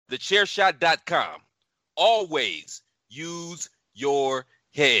thechairshot.com. Always use your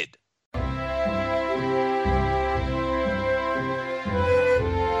head.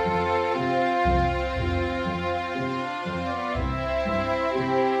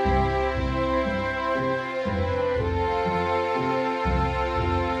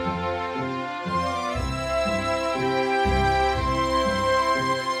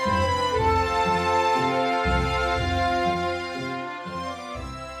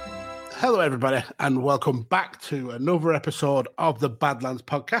 Hello, everybody, and welcome back to another episode of the Badlands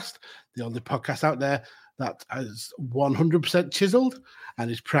podcast, the only podcast out there that is 100% chiseled and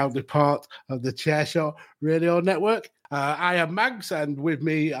is proudly part of the Chair Shot Radio Network. I am Mags, and with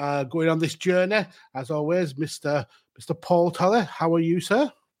me going on this journey, as always, Mr. Paul Toller. How are you, sir?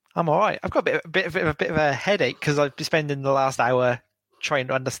 I'm all right. I've got a bit of a headache because I've been spending the last hour trying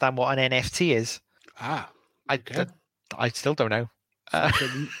to understand what an NFT is. Okay. I still don't know.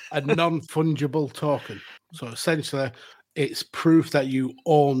 A non-fungible token. So essentially, it's proof that you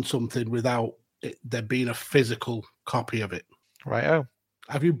own something without there being a physical copy of it. Right. Oh,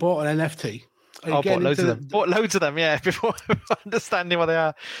 have you bought an NFT? I bought loads of them. Bought loads of them, yeah, before understanding what they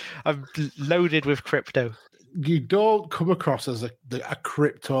are. I'm loaded with crypto. You don't come across as a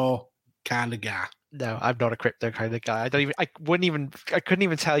crypto kind of guy. No, I'm not a crypto kind of guy. I couldn't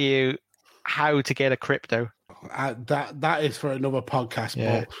even tell you how to get a crypto. That is for another podcast,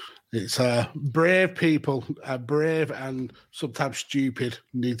 yeah. But it's brave people, brave and sometimes stupid,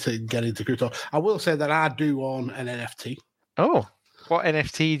 need to get into crypto. I will say that I do own an NFT. Oh, what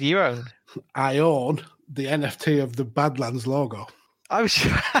NFT do you own? I own the NFT of the Badlands logo. I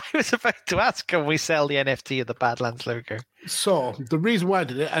was about to ask, can we sell the NFT of the Badlands logo? So the reason why I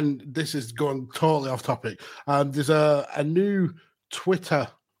did it, and this is going totally off topic, there's a new Twitter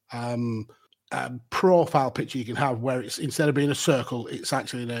profile picture you can have where it's, instead of being a circle, it's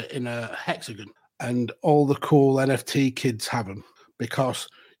actually in a hexagon, and all the cool NFT kids have them because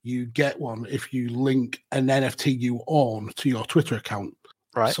you get one if you link an NFT you own to your Twitter account.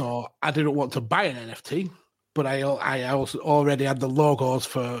 Right. So I didn't want to buy an NFT, but I also already had the logos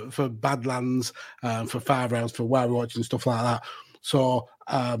for Badlands, for Five Rounds, for Wild Watch and stuff like that. So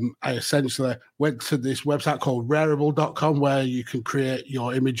I essentially went to this website called Rareable.com where you can create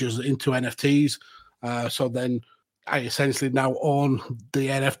your images into NFTs. So then I essentially now own the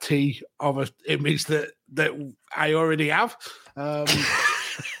NFT of an image that I already have.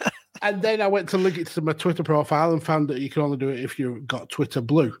 And then I went to link it to my Twitter profile and found that you can only do it if you've got Twitter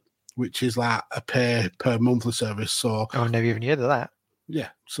Blue, which is like a pay per monthly service. So I've never even heard of that. Yeah,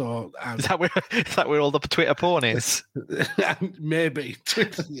 so is that where all the Twitter porn is? Maybe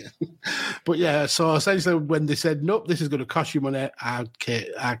Twitter, yeah. But yeah, so essentially, when they said nope, this is going to cost you money, I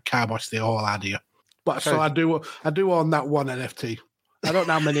kiboshed the whole idea. But so I do own that one NFT. I don't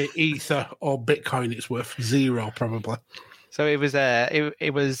know how many Ether or Bitcoin it's worth. 0 probably. So it was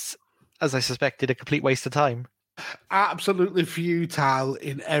as I suspected, a complete waste of time. Absolutely futile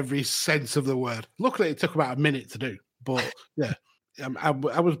in every sense of the word. Luckily, it took about a minute to do, but yeah. I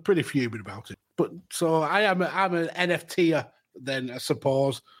was pretty fuming about it, but so I'm an NFTer then, I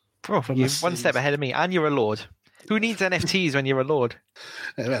suppose. Oh, you're one step ahead of me, and you're a lord. Who needs NFTs when you're a lord?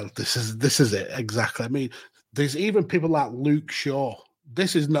 Well, this is it exactly. I mean, there's even people like Luke Shaw.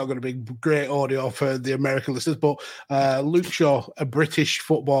 This is not going to be great audio for the American listeners, but Luke Shaw, a British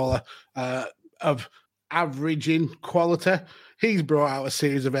footballer of averaging quality, he's brought out a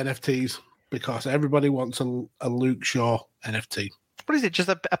series of NFTs because everybody wants a Luke Shaw NFT. What is it? Just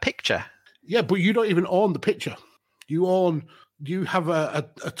a picture? Yeah, but you don't even own the picture. You have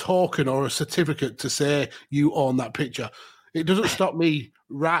a token or a certificate to say you own that picture. It doesn't stop me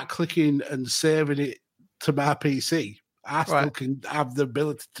right-clicking and saving it to my PC. I still can have the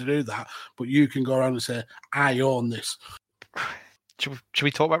ability to do that, but you can go around and say, I own this. Should we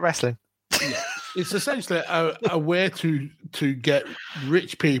talk about wrestling? Yeah. It's essentially a way to get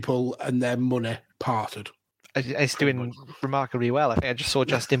rich people and their money parted. It's doing remarkably well. I think I just saw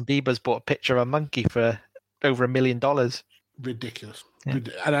Justin Bieber's bought a picture of a monkey for over $1 million. Ridiculous. Yeah.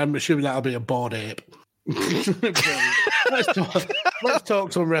 And I'm assuming that'll be a bored ape. Let's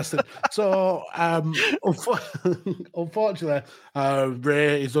talk some wrestling. So, unfortunately,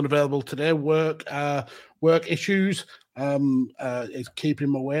 Ray is unavailable today. Work issues is keeping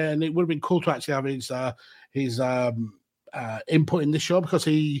him away, and it would have been cool to actually have his input in this show because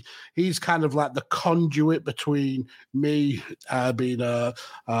he's kind of like the conduit between me being an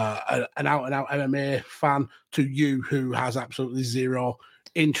out and out MMA fan to you who has absolutely zero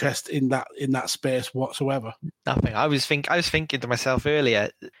interest in that space whatsoever. Nothing. I was thinking to myself earlier,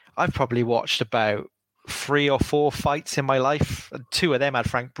 I've probably watched about 3 or 4 fights in my life, and 2 of them had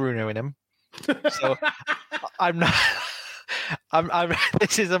Frank Bruno in them. So I'm not.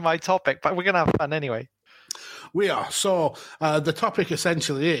 This isn't my topic, but we're gonna have fun anyway. We are. So the topic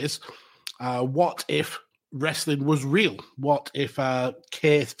essentially is, what if wrestling was real? What if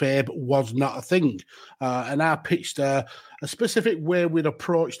kayfabe was not a thing? And I pitched a specific way we'd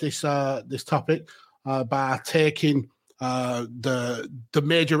approach this topic by taking the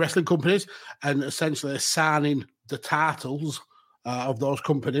major wrestling companies and essentially assigning the titles of those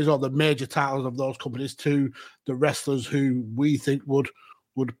companies, or the major titles of those companies, to the wrestlers who we think would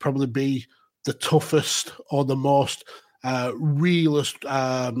probably be the toughest or the most realist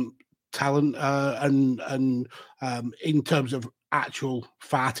talent and in terms of actual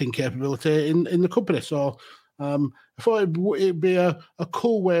fighting capability in the company. So I thought it'd be a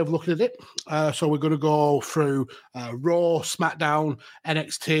cool way of looking at it. So we're going to go through Raw, SmackDown,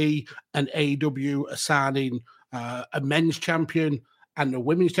 NXT, and AEW, assigning a men's champion and a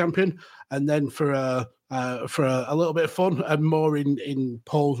women's champion, and then for a little bit of fun and more in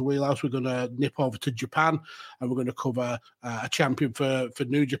Paul's wheelhouse, we're going to nip over to Japan, and we're going to cover a champion for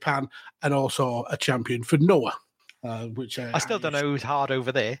New Japan and also a champion for Noah. Which I still don't know who's hard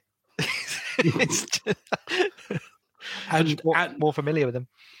over there. and more familiar with him.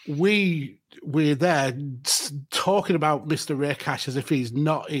 We're there talking about Mr. Ray Cash as if he's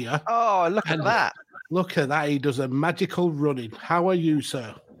not here. Oh, look at that. Look at that. He does a magical running. How are you,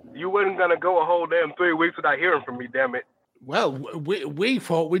 sir? You wasn't going to go a whole damn 3 weeks without hearing from me, damn it. Well, we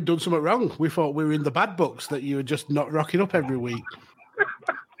thought we'd done something wrong. We thought we were in the bad books, that you were just not rocking up every week.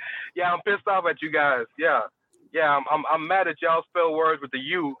 Yeah, I'm pissed off at you guys. Yeah, I'm mad at y'all spell words with the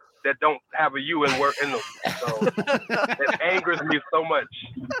U that don't have a U in them. So it angers me so much.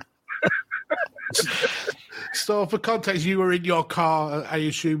 So, for context, you were in your car, I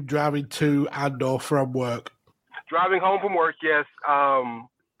assume, driving to and/or from work. Driving home from work, yes.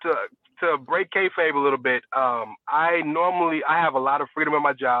 To break kayfabe a little bit, I have a lot of freedom in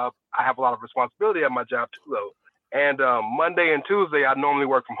my job. I have a lot of responsibility at my job too, though. And Monday and Tuesday, I normally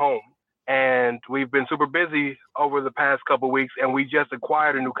work from home. And we've been super busy over the past couple of weeks, and we just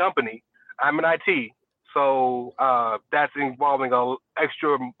acquired a new company. I'm in IT, so that's involving a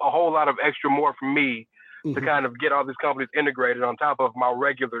whole lot of extra more for me to kind of get all these companies integrated on top of my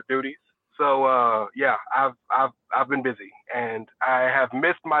regular duties. So I've been busy, and I have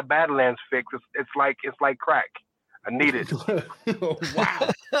missed my Badlands fix. It's like crack. I need it.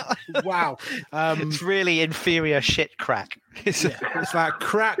 Wow. It's really inferior shit crack. It's like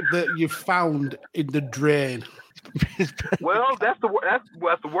crack that you found in the drain. Well, that's the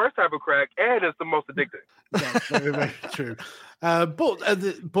worst type of crack, and it's the most addictive. That's very, very true.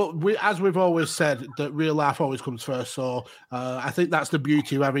 But we, as we've always said, that real life always comes first. So I think that's the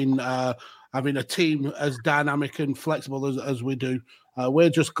beauty of having a team as dynamic and flexible as we do. We're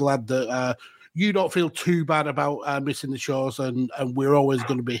just glad that you don't feel too bad about missing the shows, and we're always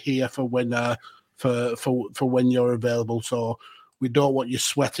going to be here for when for when you're available. So we don't want you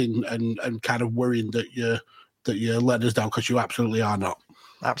sweating and kind of worrying that you're letting us down, because you absolutely are not.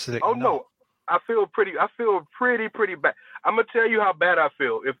 Absolutely. Oh, no. I feel pretty bad. I'm gonna tell you how bad I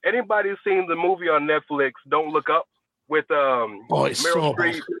feel. If anybody's seen the movie on Netflix, Don't Look Up, with it's Meryl so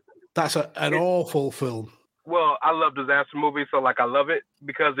Streep. bad. That's an awful film. Well, I love disaster movies, so I love it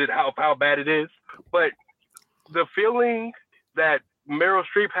because how bad it is. But the feeling that Meryl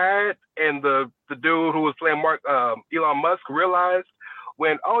Streep had and the dude who was playing Elon Musk realized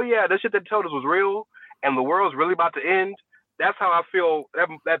when, oh yeah, this shit that told us was real and the world's really about to end. That's how I feel.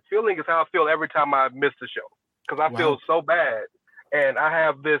 That feeling is how I feel every time I miss the show, because I feel so bad, and I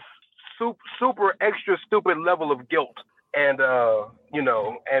have this super extra stupid level of guilt. And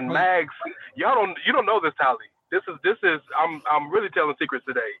and Mags, you don't know this, Tally. This is I'm really telling secrets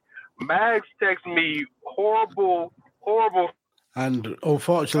today. Mags texts me horrible. And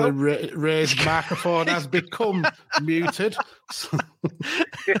unfortunately, Ray's microphone has become muted.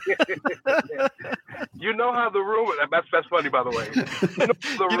 You know how the rumor, that's funny, by the way.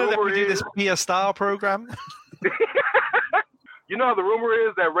 You know that we do this Pia Star program? You know how the rumor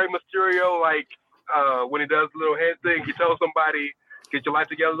is that Rey Mysterio, when he does the little head thing, he tells somebody, get your life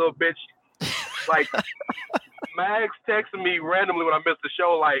together, little bitch. Mags texted me randomly when I missed the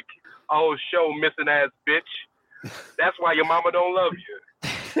show, oh, show missing ass bitch. That's why your mama don't love you.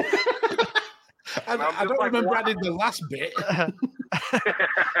 I don't remember adding the last bit.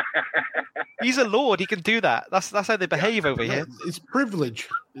 He's a lord. He can do that. That's how they behave over here. It's privilege.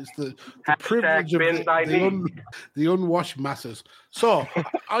 It's the Hashtag privilege of bend thy knee. the unwashed masses. So,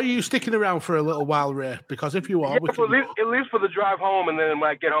 are you sticking around for a little while, Ray? Because if you are, Yeah, at least for the drive home, and then when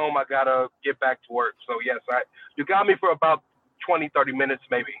I get home, I gotta get back to work. So yes, you got me for about 20, 30 minutes,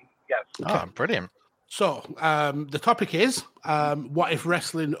 maybe. Yes. Oh, brilliant. So, the topic is, what if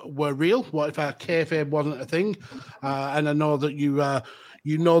wrestling were real? What if kayfabe wasn't a thing? And I know that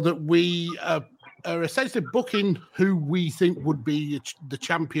you know that we are essentially booking who we think would be the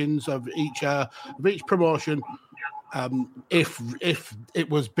champions of each promotion, if it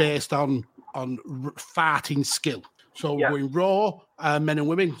was based on farting skill. So we're going Raw men and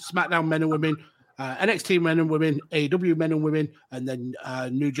women, SmackDown men and women, NXT men and women, AEW men and women, and then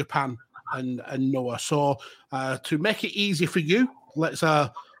New Japan and Noah. So to make it easy for you, let's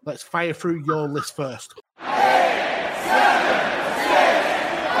fire through your list first. 8, 7, 6,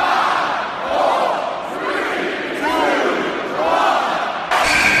 5, 4, 3, 2,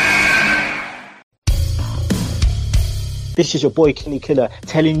 1. This is your boy Kenny Killer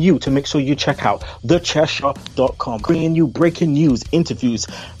telling you to make sure you check out thechairshot.com, bringing you breaking news, interviews,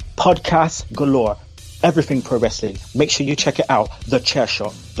 podcasts galore, everything pro wrestling. Make sure you check it out,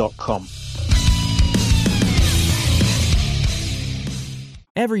 thechairshot.com.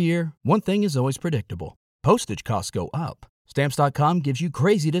 Every year, one thing is always predictable. Postage costs go up. Stamps.com gives you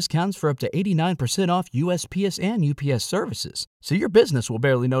crazy discounts for up to 89% off USPS and UPS services, so your business will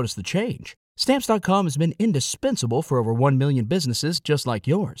barely notice the change. Stamps.com has been indispensable for over 1 million businesses just like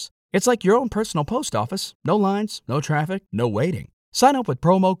yours. It's like your own personal post office. No lines, no traffic, no waiting. Sign up with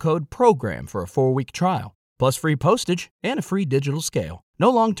promo code PROGRAM for a 4-week trial, plus free postage and a free digital scale. No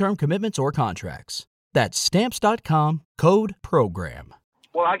long-term commitments or contracts. That's Stamps.com, code PROGRAM.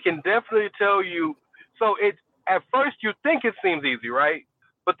 Well, I can definitely tell you. So at first you think it seems easy, right?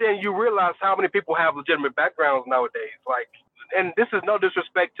 But then you realize how many people have legitimate backgrounds nowadays. Like, and this is no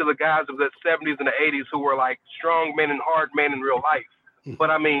disrespect to the guys of the 70s and the 80s who were like strong men and hard men in real life. But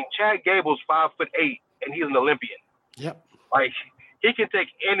I mean, Chad Gable's 5'8", and he's an Olympian. Yep. Like, he can take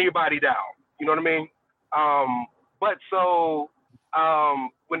anybody down. You know what I mean? But so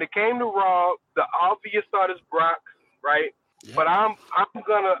when it came to Raw, the obvious thought is Brock, right? Yeah. But I'm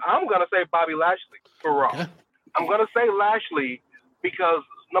gonna say Bobby Lashley for Raw. Yeah. I'm gonna say Lashley because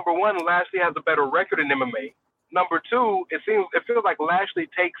number one, Lashley has a better record in MMA. Number two, it feels like Lashley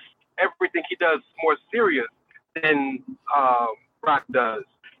takes everything he does more serious than Brock does.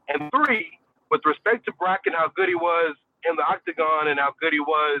 And three, with respect to Brock and how good he was in the octagon and how good he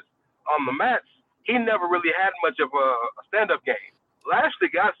was on the mats, he never really had much of a stand-up game. Lashley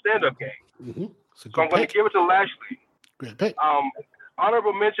got stand-up game. Mm-hmm. So I'm going to give it to Lashley. Great pick.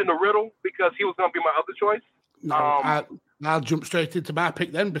 Honorable mention to Riddle because he was going to be my other choice. No, I'll jump straight into my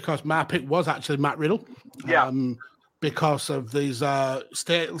pick then because my pick was actually Matt Riddle. Yeah. Because of these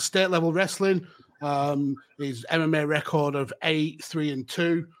state level wrestling, his MMA record of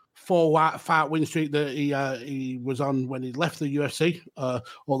 8-3-2, 4-fight win streak that he was on when he left the UFC.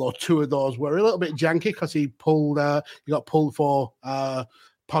 Although 2 of those were a little bit janky because he got pulled for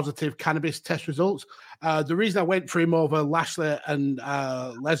positive cannabis test results. The reason I went for him over Lashley and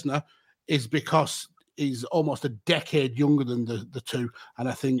Lesnar is because he's almost a decade younger than the two, and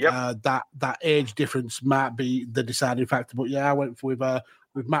I think that age difference might be the deciding factor. But yeah, I went with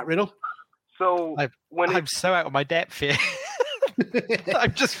Matt Riddle. So I'm so out of my depth here.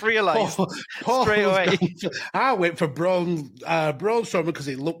 I've just realised straight away. I went for Braun Strowman because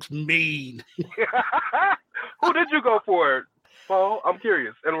he looks mean. Who did you go for, Paul? I'm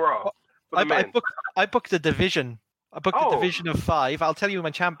curious. And Raw. I booked a division. I booked a division of 5. I'll tell you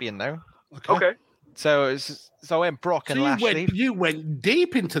my champion now. Okay. So I went Brock and Lashley. You went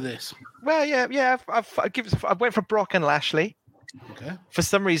deep into this. Well, yeah. I went for Brock and Lashley. Okay. For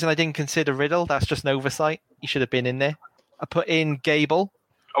some reason, I didn't consider Riddle. That's just an oversight. He should have been in there. I put in Gable.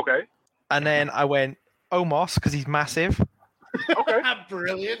 Okay. And then I went Omos because he's massive. Okay.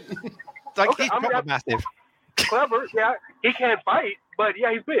 Brilliant. He's proper massive. Clever. Yeah. He can't fight, but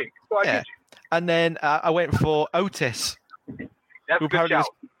yeah, he's big. So I get you. And then I went for Otis. That's a good shout.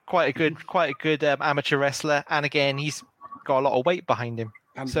 Quite a good amateur wrestler, and again, he's got a lot of weight behind him.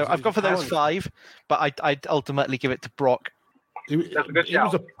 And so I've gone for those 5, but I'd ultimately give it to Brock. That's a good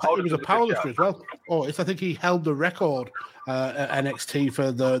shout. He was a powerlifter as well. I think he held the record at NXT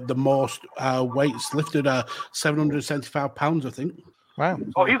for the most weights lifted, 775 pounds, I think. Wow.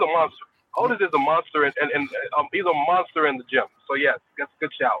 Oh, he's a monster. Otis is a monster, and he's a monster in the gym. So yes, that's a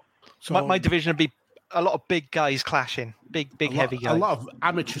good shout. So my division would be a lot of big guys clashing, big heavy guys. A lot of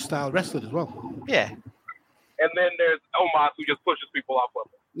amateur style wrestling as well. Yeah. And then there's Omos who just pushes people off of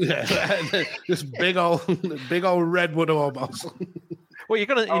him. Yeah, this big old Redwood Omos. Well, you're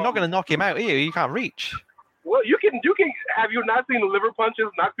not gonna knock him out, are you? You can't reach. Well, you can. Have you not seen the liver punches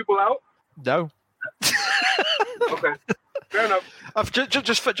knock people out? No. Okay, fair enough.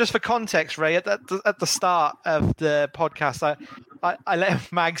 Just for context, Ray, at the start of the podcast, I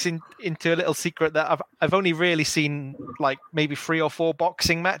let Mags into a little secret that I've only really seen like maybe 3 or 4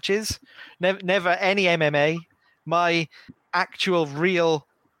 boxing matches, never any MMA. My actual real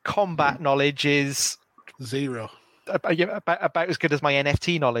combat knowledge is 0. about as good as my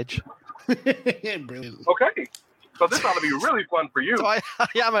NFT knowledge. Brilliant. Okay, so this ought to be really fun for you. So I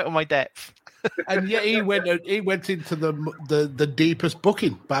am out of my depth. And yet he went into the deepest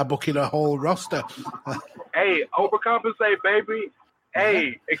booking by booking a whole roster. Hey, overcompensate, baby.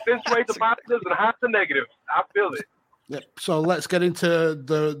 Hey, accentuate the positives and hide the negatives. I feel it. Yep. So let's get into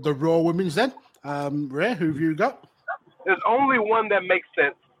the Raw women's then. Ray, who have you got? There's only one that makes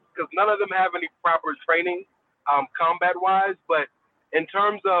sense because none of them have any proper training, combat-wise. But in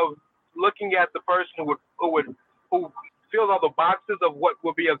terms of looking at the person who fills all the boxes of what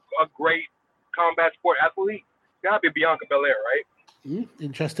would be a great combat sport athlete, gotta be Bianca Belair, right?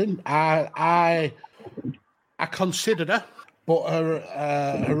 Interesting. I considered her, but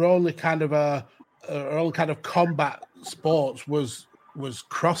her only kind of combat sports was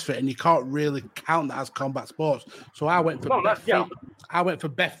CrossFit, and you can't really count that as combat sports. So I went for I went for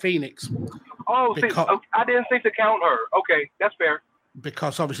Beth Phoenix. Oh, I didn't think to count her. Okay, that's fair.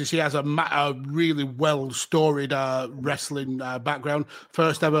 Because obviously she has a really well-storied wrestling background.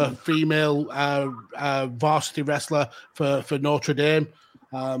 First ever female varsity wrestler for Notre Dame.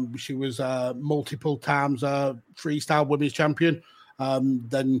 She was multiple times freestyle women's champion.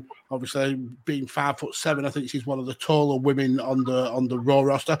 Then obviously being 5'7", I think she's one of the taller women on the Raw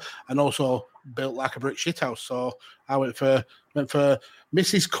roster, and also built like a brick shithouse. So I went for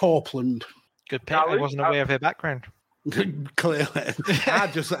Mrs. Copeland. Good pick. I wasn't aware of her background. Clearly.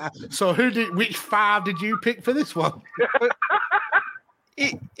 So which 5 did you pick for this one?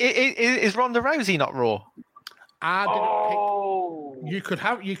 Is Ronda Rousey not Raw? I didn't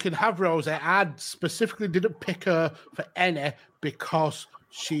pick. You can have Rosie. I specifically didn't pick her for any because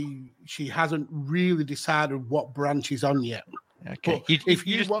she hasn't really decided what brand she's on yet. Okay. If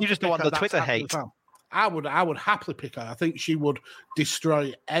you just don't want the Twitter hate. I would happily pick her. I think she would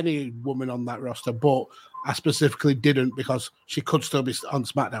destroy any woman on that roster, but I specifically didn't because she could still be on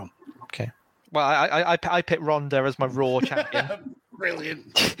SmackDown. Okay. Well, I picked Ronda as my Raw champion.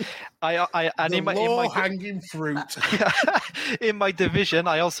 Brilliant. In my hanging fruit. In my division,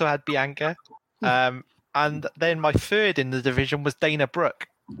 I also had Bianca, and then my third in the division was Dana Brooke.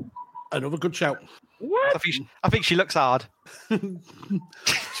 Another good shout. What? I think she looks hard. she's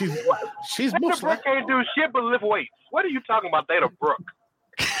Dana muscly. Brooke can't do shit but lift weights. What are you talking about, Dana Brooke?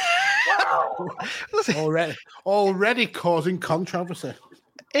 Wow. Already causing controversy.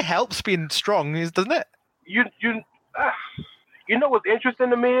 It helps being strong, doesn't it? You know what's interesting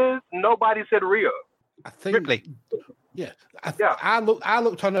to me is nobody said Rhea. I think Ripley. Yeah, I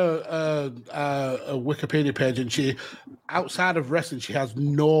looked on a Wikipedia page, and she, outside of wrestling, she has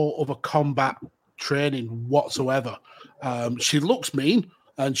no other combat training whatsoever. She looks mean,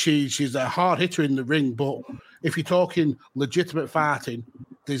 and she's a hard hitter in the ring. But if you're talking legitimate fighting,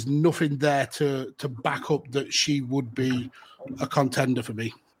 there's nothing there to back up that she would be a contender for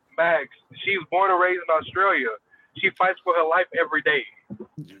me. Max, she's born and raised in Australia. She fights for her life every day.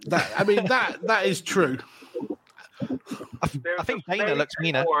 That is true. I think Dana looks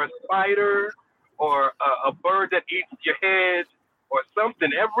meaner. Or a spider, or a bird that eats your head, or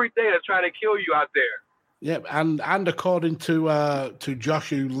something every day that's trying to kill you out there. Yep, and according to Josh,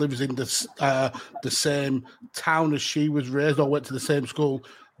 who lives in the same town as she was raised or went to the same school,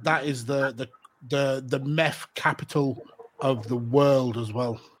 that is the meth capital of the world as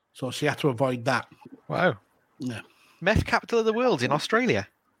well. So she had to avoid that. Wow. Yeah. Meth capital of the world in Australia.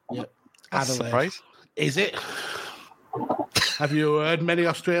 Yep. That's a surprise. Is it? Have you heard many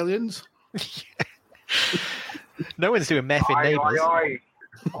Australians? No one's doing meth in Neighbours. Oi.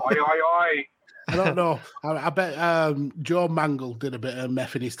 I don't know. I bet Joe Mangle did a bit of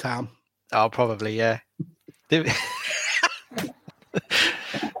meth in his time. Oh, probably, yeah. There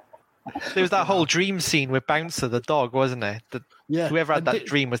was that whole dream scene with Bouncer, the dog, wasn't there? Yeah. Whoever had that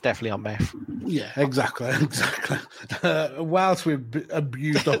dream was definitely on meth. Yeah, exactly. Whilst we've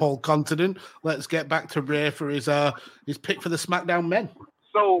abused the whole continent, let's get back to Ray for his pick for the SmackDown men.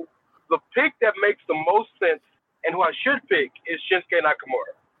 So the pick that makes the most sense and who I should pick is Shinsuke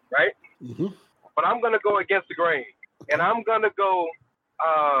Nakamura, right? Mm-hmm. But I'm going to go against the grain. And I'm going to go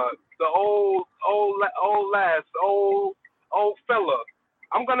the old fella.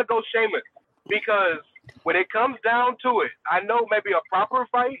 I'm going to go Sheamus because when it comes down to it, I know maybe a proper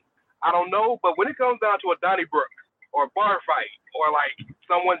fight, I don't know, but when it comes down to a Donnybrook or a bar fight or like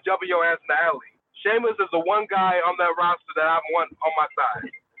someone jumping your ass in the alley, Sheamus is the one guy on that roster that I want on my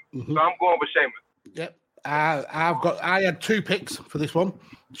side. Mm-hmm. So I'm going with Sheamus. Yep. I had 2 picks for this one.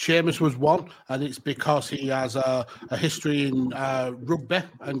 Sheamus was one, and it's because he has a history in rugby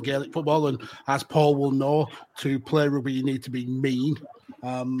and Gaelic football, and as Paul will know, to play rugby you need to be mean.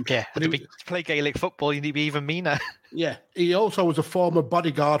 To play Gaelic football you need to be even meaner. Yeah, he also was a former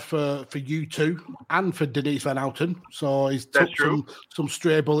bodyguard for U2 and for Denise Van Outen, so he's took some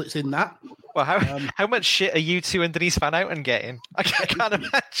stray bullets in that. Well, how much shit are you two and Denise Van Outen getting? I can't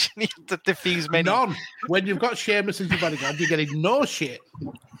imagine you have to diffuse many. None. When you've got Sheamus as your bodyguard, you're getting no shit.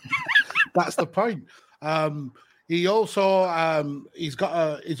 That's the point. He also he's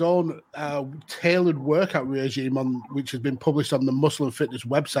got his own tailored workout regime which has been published on the Muscle and Fitness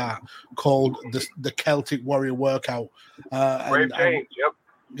website called the Celtic Warrior Workout. Brave change. Yep.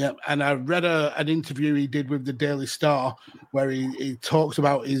 Yeah, and I read an interview he did with the Daily Star where he talks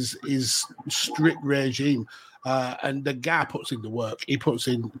about his strict regime, and the guy puts in the work. He puts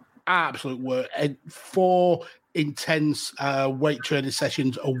in absolute work. And 4 intense weight training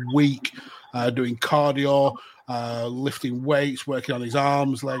sessions a week, doing cardio, lifting weights, working on his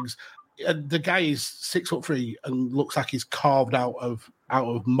arms, legs. And the guy is 6'3" and looks like he's carved out of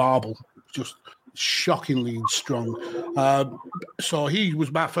marble. Just shockingly strong. So he was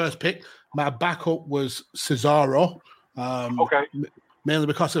my first pick. My backup was Cesaro. Mainly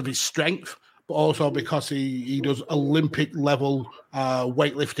because of his strength, but also because he does Olympic level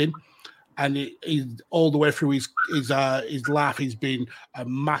weightlifting, and he all the way through his life he's been a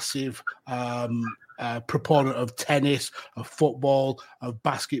massive proponent of tennis, of football, of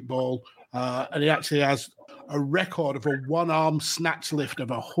basketball, and he actually has a record of a one-arm snatch lift of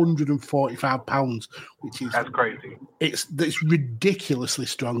 145 pounds, that's crazy. It's ridiculously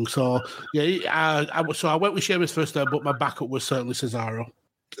strong. So yeah, I went with Sheamus first there, but my backup was certainly Cesaro.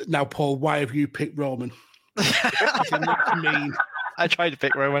 Now, Paul, why have you picked Roman? Mean. I tried to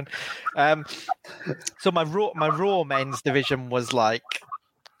pick Roman. So my Raw men's division was like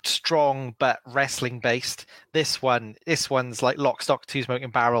strong but wrestling based. This one's like lock, stock, 2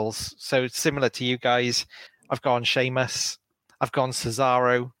 smoking barrels. So similar to you guys, I've gone Sheamus, I've gone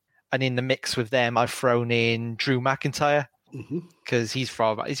Cesaro, and in the mix with them, I've thrown in Drew McIntyre because he's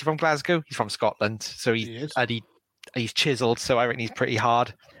from Glasgow. He's from Scotland, so he's chiseled. So I reckon he's pretty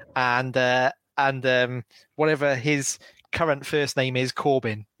hard. And whatever his current first name is,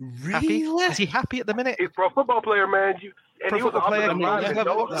 Corbin. Really? Happy? Is he happy at the minute? He's a pro football player, man. He was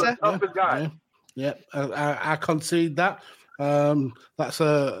a guy. Yeah, I concede that. That's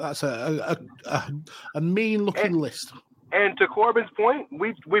a mean looking list. And to Corbin's point,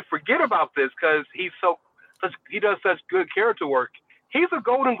 we forget about this because he does such good character work. He's a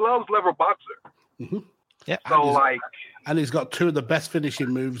Golden Gloves level boxer. Mm-hmm. Yeah. And he's got 2 of the best finishing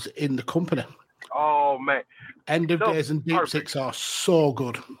moves in the company. Oh man! End of days and deep six are so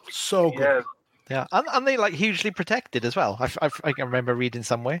good, so good. Yes. Yeah, and they like hugely protected as well. I can remember reading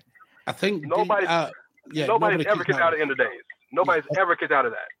somewhere. I think nobody's ever kicked out of end of days. Nobody's ever kicked out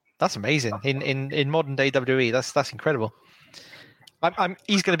of that. That's amazing. In modern day WWE, that's incredible.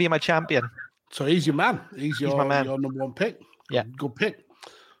 He's going to be my champion. So he's your man. He's my man. Your number 1 pick. Yeah, good pick.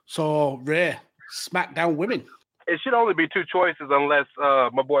 So Ray, SmackDown women. It should only be 2 choices unless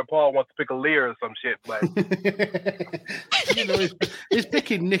my boy Paul wants to pick a Lear or some shit. But he's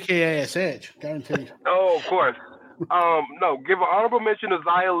picking Nikki ASH, guaranteed. Oh, of course. No, give an honorable mention to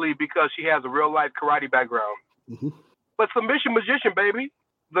Xia Li because she has a real life karate background. Mm-hmm. But submission magician, baby,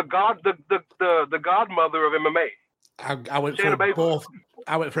 the godmother of MMA. I went for both.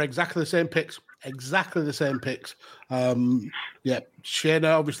 I went for exactly the same picks. Yeah,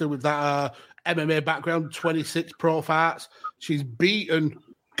 Shayna obviously with that MMA background, 26 pro fights. She's beaten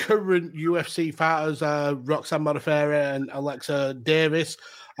current UFC fighters Roxanne Modafferi and Alexa Davis.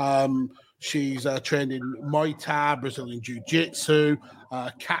 She's trained in Muay Thai, Brazilian Jiu-Jitsu,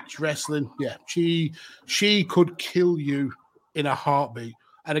 catch wrestling. Yeah, she could kill you in a heartbeat.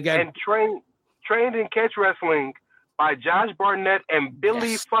 And again, and trained in catch wrestling by Josh Barnett and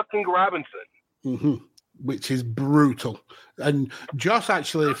Billy fucking Robinson. Mm-hmm. Which is brutal. And Josh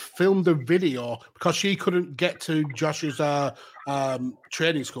actually filmed a video because she couldn't get to Josh's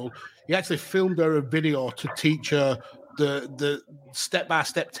training school. He actually filmed her a video to teach her the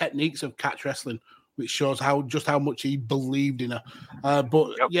step-by-step techniques of catch wrestling, which shows how much he believed in her.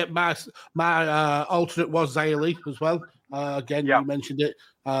 My alternate was Xia Li as well. You mentioned it.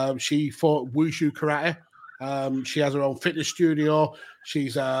 She fought wushu karate. She has her own fitness studio.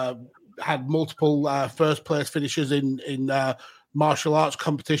 She's had multiple first place finishes in martial arts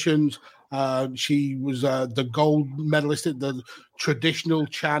competitions. She was the gold medalist at the traditional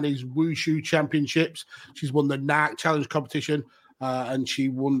Chinese Wushu championships. She's won the NAC challenge competition, and she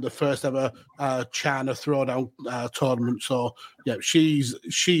won the first ever China throwdown tournament. So yeah, she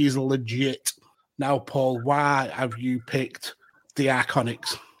is legit. Now, Paul, why have you picked the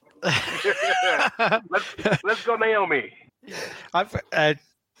Iconics? let's go, Naomi.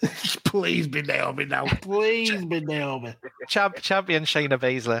 Please be Naomi now. Please be Naomi. Champion Shayna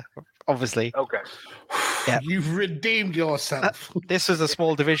Baszler, obviously. Okay. Yeah. You've redeemed yourself. This was a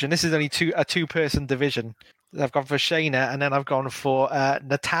small division. This is only a two-person division. I've gone for Shayna, and then I've gone for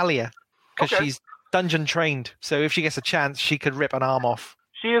Natalia because she's dungeon trained. So if she gets a chance, she could rip an arm off.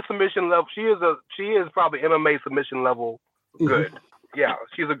 She is submission level. She is probably MMA submission level good. Yeah,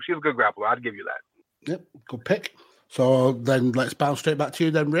 she's a good grappler. I'd give you that. Yep, good pick. So then let's bounce straight back to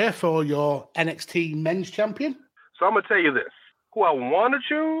you then, Ray, for your NXT Men's Champion. So I'm gonna tell you this: who I want to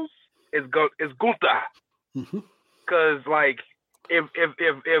choose is Gunther, because like if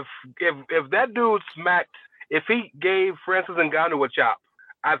that dude smacked, if he gave Francis Ngannou a chop,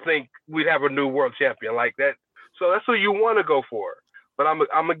 I think we'd have a new world champion like that. So that's who you want to go for. But I'm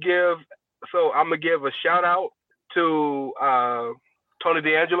gonna give a shout out to Tony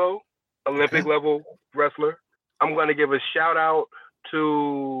D'Angelo, Olympic level wrestler. I'm going to give a shout out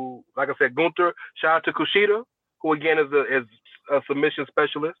to, like I said, Gunther. Shout out to Kushida, who again is a submission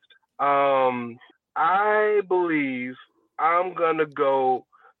specialist. I believe I'm going to go.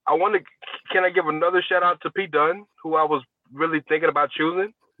 Can I give another shout out to Pete Dunne, who I was really thinking about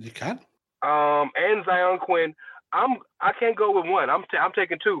choosing? You can. And Zion Quinn. I can't go with one. I'm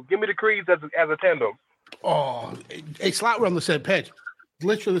taking two. Give me the Creeds as a tandem. Oh, it's like we're on the same page.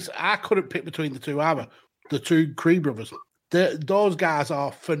 Literally, I couldn't pick between the two either. The two Creed brothers. Those guys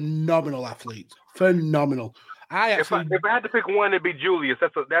are phenomenal athletes. Phenomenal. If I had to pick one, it'd be Julius.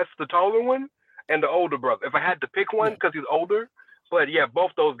 That's the taller one and the older brother. If I had to pick one, because he's older. But yeah,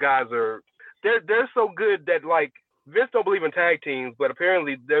 both those guys they're so good that like Vince don't believe in tag teams, but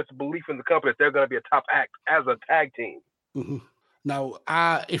apparently there's a belief in the company that they're going to be a top act as a tag team. Mm-hmm. Now,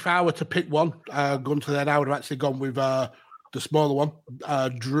 if I were to pick one, Gunther, then I would have actually gone with the smaller one,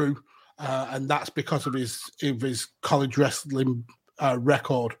 Drew. And that's because of his college wrestling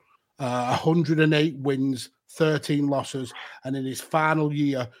record. 108 wins, 13 losses, and in his final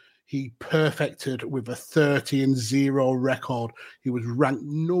year, he perfected with a 30-0 record. He was ranked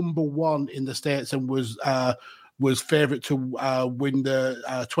number one in the States and was favourite to win the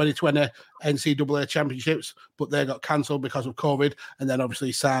 2020 NCAA championships, but they got cancelled because of COVID, and then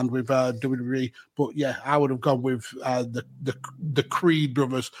obviously signed with WWE. But yeah, I would have gone with the Creed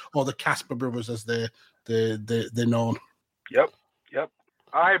brothers, or the Casper brothers as they're known. Yep.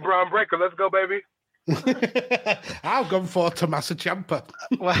 All right, Braun Breaker, let's go, baby. I've gone for Tommaso Ciampa.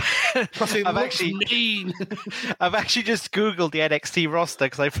 Well, mean. I've actually just Googled the NXT roster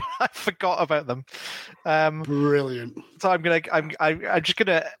because I forgot about them. Brilliant. So I'm just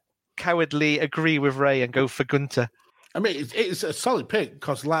gonna cowardly agree with Ray and go for Gunther. I mean, it's a solid pick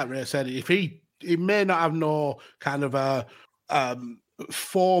because, like Ray said, if he may not have no kind of a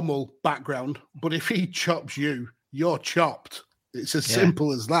formal background, but if he chops you, you're chopped. It's as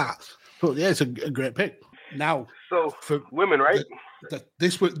simple as that. But yeah, it's a great pick. Now, so for women, right?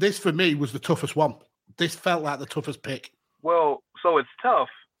 This for me was the toughest one. This felt like the toughest pick. Well, so it's tough,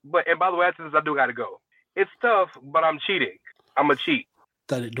 and by the way, after this, I do got to go. It's tough, but I'm cheating. I'm a cheat.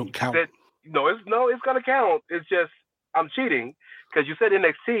 Then it don't count. It's gonna count. It's just I'm cheating because you said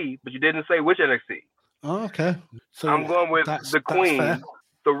NXT, but you didn't say which NXT. Oh, okay. So I'm going with the queen,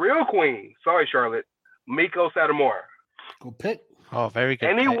 the real queen. Sorry, Charlotte, Miko Satomura. Good pick. Oh, very good.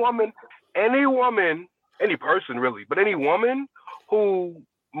 Any woman, any person really, but any woman who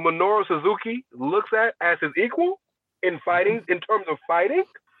Minoru Suzuki looks at as his equal in fighting, in terms of fighting,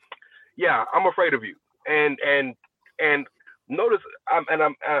 yeah, I'm afraid of you. And notice, I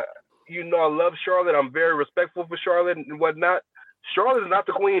love Charlotte. I'm very respectful for Charlotte and whatnot. Charlotte is not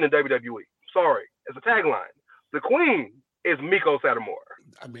the queen in WWE. Sorry, it's a tagline. The queen is Miko Satomura.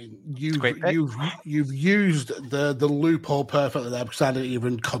 I mean, you've used the loophole perfectly there because I didn't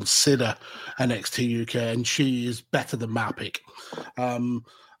even consider NXT UK, and she is better than my pick. But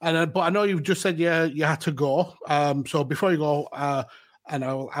I know you've just said you had to go. So before you go,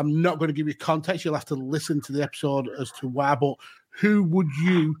 I'm not going to give you context. You'll have to listen to the episode as to why. But who would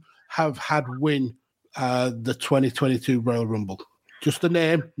you have had win the 2022 Royal Rumble? Just the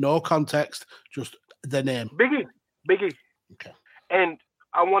name, no context, just the name. Biggie. Okay. And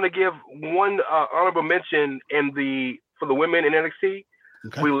I want to give one honorable mention for the women in NXT.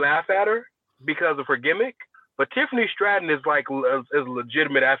 Okay. We laugh at her because of her gimmick, but Tiffany Stratton is like is a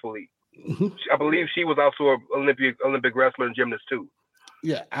legitimate athlete. I believe she was also an Olympic wrestler and gymnast too.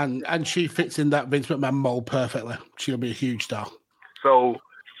 Yeah, and she fits in that Vince McMahon mold perfectly. She'll be a huge star. So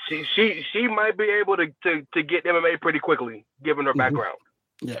she might be able to get MMA pretty quickly, given her background.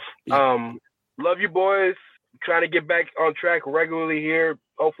 Yeah. Love you boys. Trying to get back on track regularly here.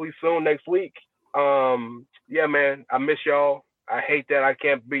 Hopefully soon next week. Yeah, man. I miss y'all. I hate that I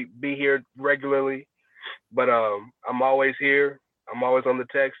can't be here regularly, but I'm always here. I'm always on the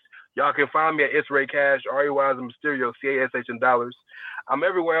text. Y'all can find me at It's Ray Cash, R-E-Y as Mysterio, C-A-S-H in dollars. I'm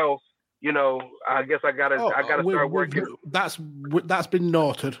everywhere else. You know, I guess I gotta start working. That's been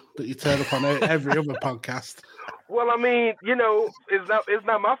noted that you turn up on every other podcast. Well, I mean, you know, it's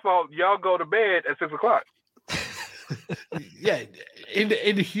not my fault. Y'all go to bed at 6:00. Yeah,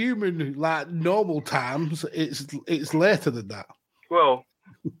 in human like normal times, it's later than that. Well,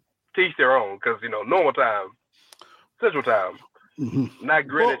 teach their own, because you know, normal time, Central Time. Mm-hmm. Not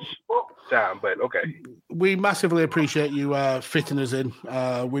Greenwich time, but okay. We massively appreciate you fitting us in.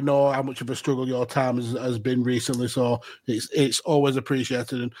 We know how much of a struggle your time has been recently, so it's always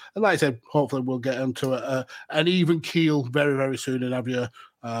appreciated. And like I said, hopefully we'll get into an even keel very, very soon and have you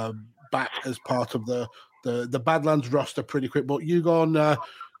back as part of the Badlands roster pretty quick. But you go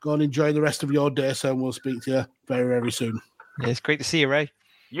and enjoy the rest of your day, so we'll speak to you very, very soon. Yeah, it's great to see you, Ray.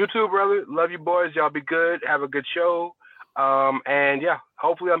 You too, brother. Love you boys. Y'all be good. Have a good show. And yeah,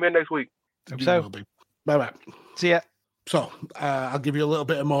 hopefully I'm here next week. Hope so. Bye-bye. See ya. So I'll give you a little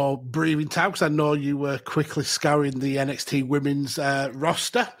bit of more breathing time because I know you were quickly scouring the NXT women's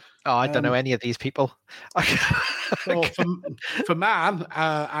roster. Oh, I don't know any of these people. So for man,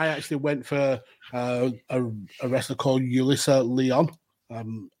 I actually went for a wrestler called Yulisa Leon.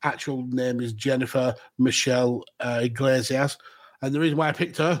 Actual name is Jennifer Michelle Iglesias. And the reason why I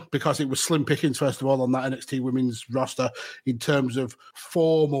picked her, because it was slim pickings, first of all, on that NXT women's roster in terms of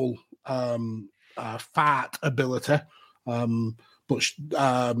formal fat ability. But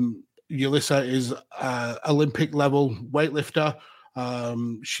Yulisa is Olympic level weightlifter.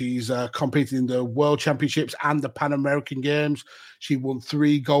 She's competed in the World Championships and the Pan American Games. She won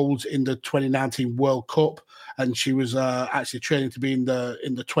 3 golds in the 2019 World Cup, and she was actually training to be in the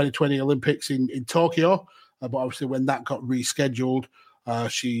 2020 Olympics in Tokyo. But obviously, when that got rescheduled,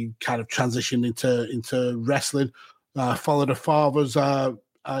 she kind of transitioned into wrestling. Followed her father's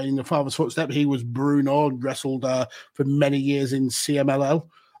in the father's footsteps. He was Bruno, wrestled for many years in CMLL,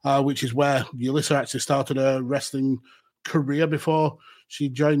 which is where Yulisa actually started her wrestling career before she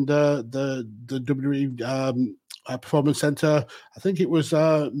joined the WWE Performance Center. I think it was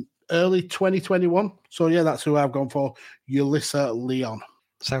early 2021. So yeah, that's who I've gone for, Yulisa Leon.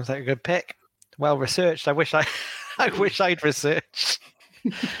 Sounds like a good pick. Well researched. I wish I'd researched.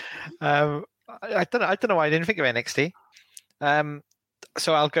 I don't know why I didn't think of NXT.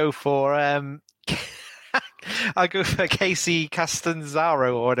 So I'll go for Casey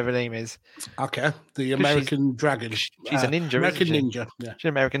Castanzaro or whatever her name is. Okay, the American Dragon. She's a ninja. American isn't she? Ninja. Yeah, she's an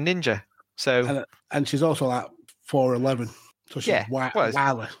American Ninja. So and she's also like 4'11". So she's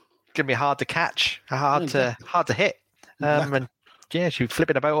wily. Gonna be hard to catch, hard to hit. And yeah, she'd flip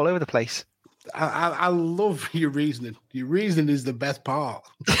it about all over the place. I love your reasoning. Your reasoning is the best part.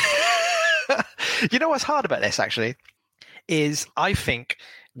 You know what's hard about this, actually, is I think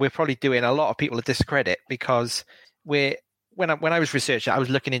we're probably doing a lot of people a discredit because when I was researching, I was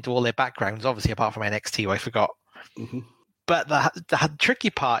looking into all their backgrounds, obviously apart from NXT, I forgot. Mm-hmm. But the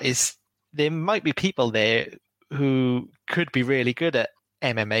tricky part is there might be people there who could be really good at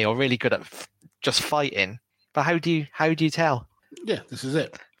MMA or really good at just fighting. But how do you tell? Yeah, this is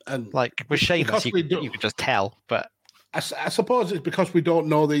it. And like with Sheamus, you could just tell. But I suppose it's because we don't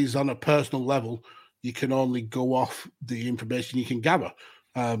know these on a personal level. You can only go off the information you can gather.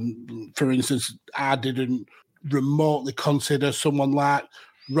 For instance, I didn't remotely consider someone like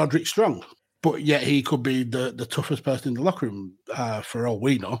Roderick Strong, but yet he could be the toughest person in the locker room for all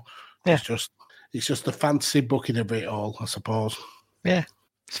we know. Yeah. It's just the fancy booking of it all, I suppose. Yeah,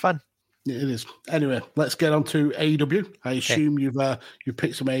 it's fun. Yeah, it is. Anyway, let's get on to AEW. I assume you've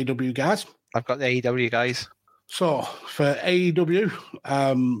picked some AEW guys. I've got the AEW guys. So for AEW,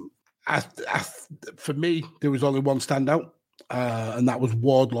 for me, there was only one standout, and that was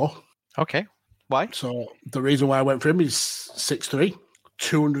Wardlow. Okay. Why? So the reason why I went for him is 6'3",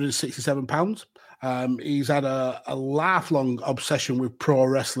 267 pounds. He's had a lifelong obsession with pro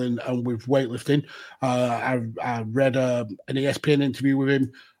wrestling and with weightlifting. I read an ESPN interview with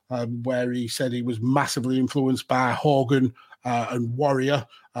him where he said he was massively influenced by Hogan and Warrior.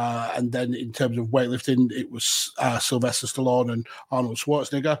 And then in terms of weightlifting, it was Sylvester Stallone and Arnold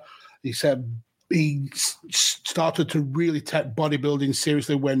Schwarzenegger. He said he started to really take bodybuilding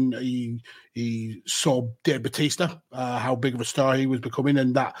seriously when he saw Dave Bautista, how big of a star he was becoming,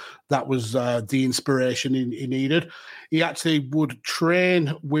 and that was the inspiration he needed. He actually would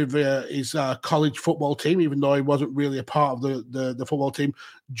train with his college football team, even though he wasn't really a part of the football team,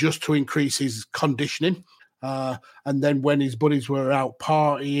 just to increase his conditioning. And then when his buddies were out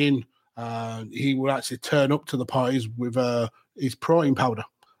partying, he would actually turn up to the parties with his protein powder.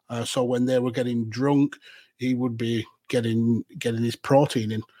 So when they were getting drunk, he would be getting his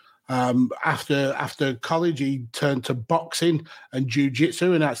protein in. After college, he turned to boxing and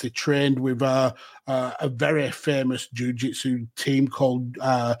jiu-jitsu and actually trained with a very famous jiu-jitsu team called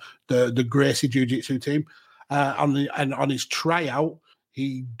the Gracie Jiu-Jitsu team. On his tryout,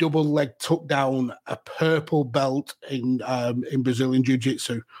 he double leg took down a purple belt in Brazilian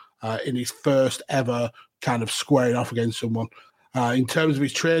jiu-jitsu in his first ever kind of squaring off against someone. In terms of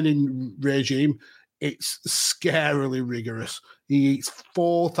his training regime, it's scarily rigorous. He eats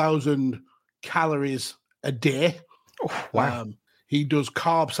 4,000 calories a day. Oh, wow. He does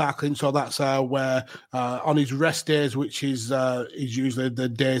carb cycling, so that's where on his rest days, which is usually the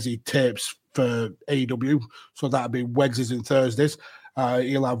days he tapes for AEW, so that'd be Wednesdays and Thursdays.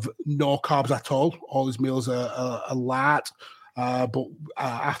 He'll have no carbs at all. All his meals are light, but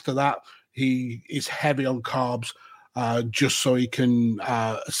after that, he is heavy on carbs. Just so he can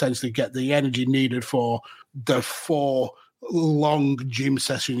essentially get the energy needed for the 4 long gym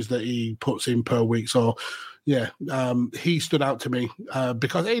sessions that he puts in per week. So, yeah, he stood out to me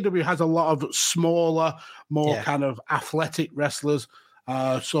because AEW has a lot of smaller, more kind of athletic wrestlers.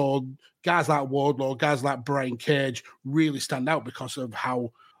 So guys like Wardlow, guys like Brian Cage really stand out because of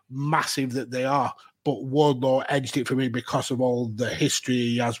how massive that they are. But Wardlow edged it for me because of all the history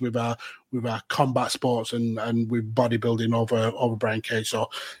he has with our combat sports and with bodybuilding over Brian Cage. So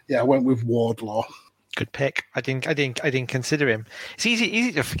yeah, I went with Wardlow. Good pick. I didn't consider him. It's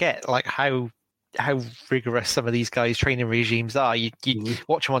easy to forget like how rigorous some of these guys' training regimes are. You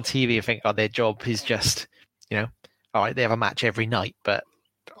watch them on TV and think, oh, their job is just, all right, they have a match every night, but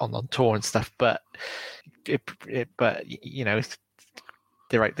on tour and stuff. But they're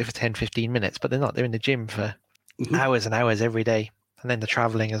out there for 10, 15 minutes, but they're not. They're in the gym for hours and hours every day. And then the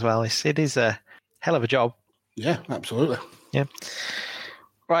traveling as well. It is a hell of a job. Yeah, absolutely. Yeah.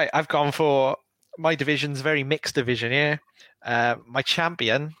 Right, I've gone for my division's very mixed division here. My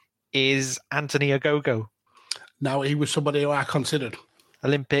champion is Anthony Ogogo. Now, he was somebody who I considered.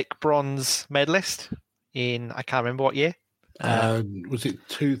 Olympic bronze medalist in, I can't remember what year. Was it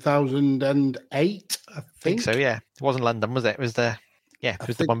 2008, I think? So, yeah. It wasn't London, was it? It was the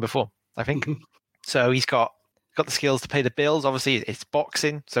one before, I think. Mm-hmm. So he's got the skills to pay the bills. Obviously, it's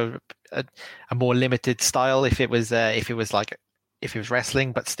boxing, so a more limited style. If it was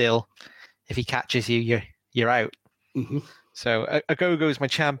wrestling, but still, if he catches you, you're out. Mm-hmm. So Ogogo is my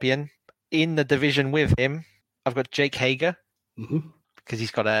champion. In the division with him, I've got Jake Hager because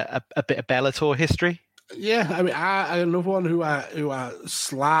he's got a bit of Bellator history. Yeah, I mean, another one who I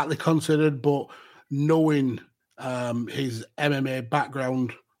slightly considered, but knowing his MMA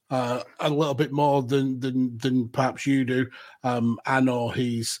background a little bit more than perhaps you do, I know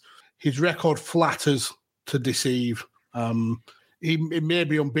his record flatters to deceive. He may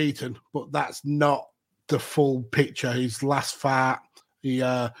be unbeaten, but that's not the full picture. His last fight, he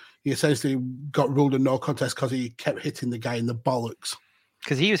essentially got ruled a no contest because he kept hitting the guy in the bollocks.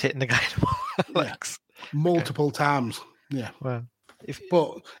 Because he was hitting the guy in the bollocks multiple times. Yeah. Well,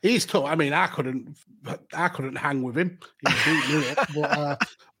 but he's tough. I mean, I couldn't hang with him. He beat me up,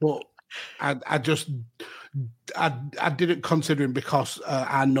 but I didn't consider him because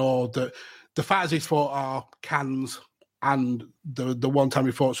I know that the fighters he's fought are cans, and the one time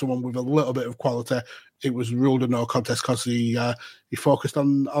he fought someone with a little bit of quality, it was ruled a no contest because he focused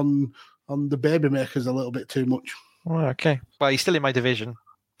on the baby makers a little bit too much. Oh, okay. Well, he's still in my division.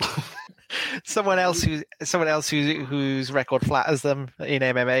 Someone else whose record flatters them in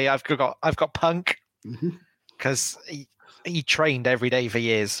MMA. I've got Punk because he trained every day for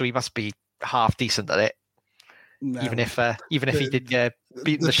years, so he must be half decent at it. No, even if he did get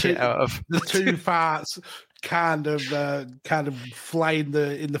beaten the shit out of the two parts, kind of fly in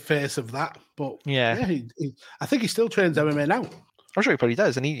the face of that. But yeah I think he still trains MMA now. I'm sure he probably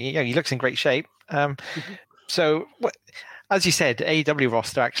does, and he looks in great shape. So, as you said, AEW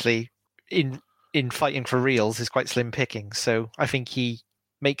roster actually in fighting for reals is quite slim picking. So I think he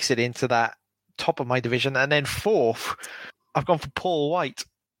makes it into that top of my division. And then fourth, I've gone for Paul White.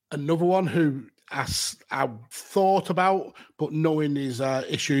 Another one who I thought about, but knowing his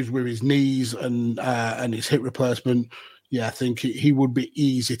issues with his knees and his hip replacement, yeah, I think he would be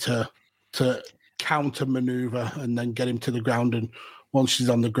easy to counter maneuver and then get him to the ground. And once he's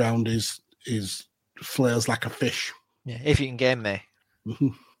on the ground, is flails like a fish. Yeah, if you can get him there,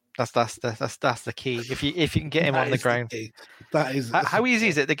 that's the key. If you can get him on the ground, that is how easy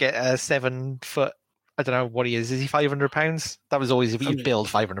is it to get a 7 foot? I don't know what he is. Is he 500 pounds? That was always if you build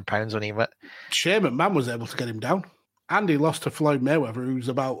 500 pounds on him. But Shane McMahon was able to get him down. Andy lost to Floyd Mayweather, who was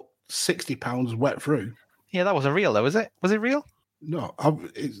about 60 pounds wet through. Yeah, that wasn't real though, was it? Was it real? No,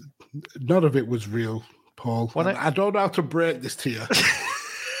 none of it was real, Paul. I don't know how to break this to you,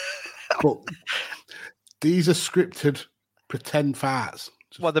 but these are scripted pretend farts.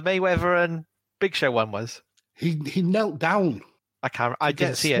 What the Mayweather and Big Show one was? He knelt down. I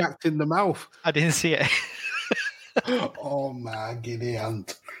didn't see it. Smacked in the mouth. I didn't see it. Oh my giddy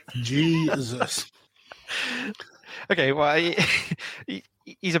aunt, Jesus. Okay, well,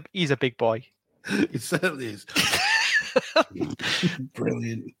 he's a big boy. It certainly is.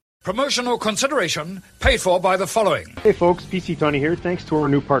 Brilliant. Promotional consideration paid for by the following. Hey folks, PC Tony here. Thanks to our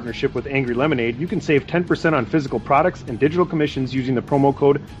new partnership with Angry Lemonade, you can save 10% on physical products and digital commissions using the promo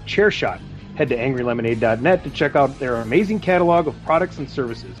code ChairShot. Head to angrylemonade.net to check out their amazing catalog of products and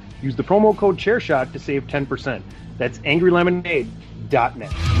services. Use the promo code ChairShot to save 10%. That's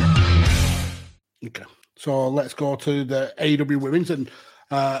angrylemonade.net. Okay, so let's go to the AEW women's, and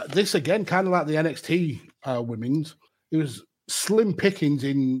this again, kind of like the NXT women's. It was slim pickings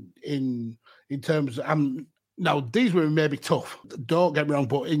in terms of, now these women may be tough, don't get me wrong,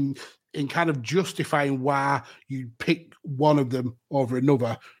 but in kind of justifying why you pick one of them over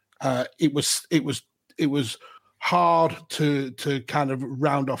another, it was hard to kind of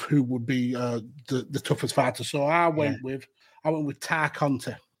round off who would be the toughest fighter. So I went with Ty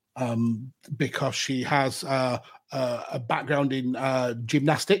Conte, because she has a background in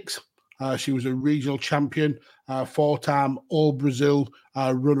gymnastics. She was a regional champion, 4-time All Brazil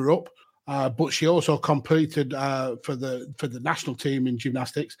runner-up, but she also competed for the national team in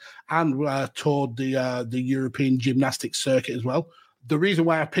gymnastics and toured the European gymnastics circuit as well. The reason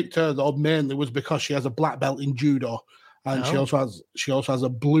why I picked her though mainly was because she has a black belt in judo, and she also has a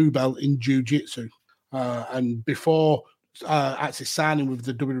blue belt in jiu-jitsu. And before actually signing with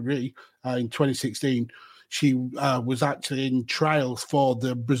the WWE in 2016. She was actually in trials for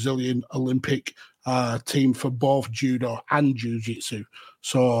the Brazilian Olympic team for both judo and jiu-jitsu.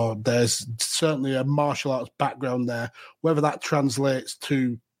 So there's certainly a martial arts background there. Whether that translates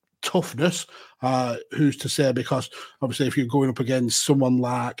to toughness, who's to say? Because obviously if you're going up against someone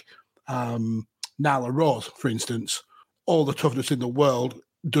like Nyla Rose, for instance, all the toughness in the world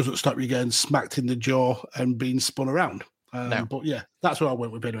doesn't stop you getting smacked in the jaw and being spun around. No. But yeah, that's what I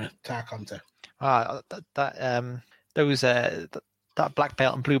went with anyway. Ty Conte. That black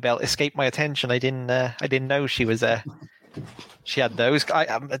belt and blue belt escaped my attention. I didn't know she was she had those.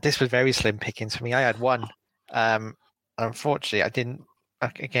 This was very slim pickings for me. I had one. Unfortunately, I didn't.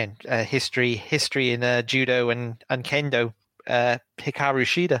 Again, history in judo and kendo. Hikaru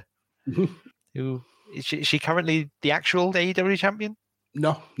Shida, who is she currently the actual AEW champion?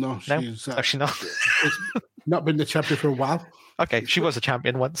 No, she's actually not. It's not been the champion for a while. Okay, she was a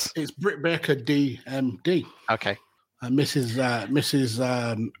champion once. It's Britt Baker, DMD. Okay, Mrs.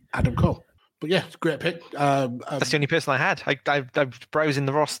 Adam Cole. But yeah, it's a great pick. That's the only person I had. I was browsing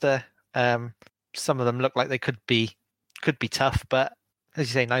the roster. Some of them look like they could be tough, but as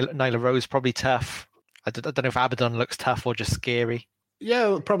you say, Nyla Rose probably tough. I don't know if Abaddon looks tough or just scary.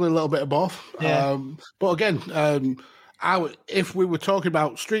 Yeah, probably a little bit of both. Yeah. But again, if we were talking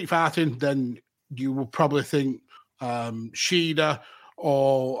about street fighting, then you would probably think Shida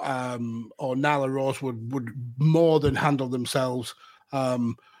or Nyla Rose would more than handle themselves.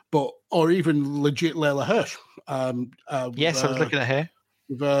 Or even legit Layla Hirsch. Yes, I was looking at her.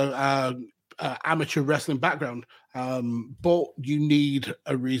 With an amateur wrestling background. But you need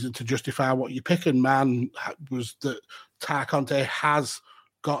a reason to justify what you're picking. Man, was that Ty Conte has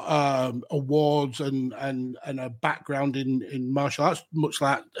got awards and a background in martial arts, much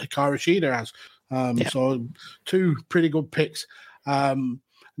like Hikaru Shida has. So two pretty good picks.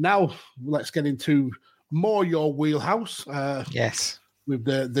 Now let's get into more your wheelhouse. Yes. With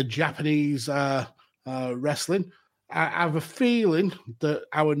the Japanese wrestling. I have a feeling that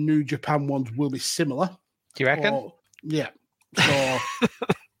our New Japan ones will be similar. Do you reckon? Yeah. So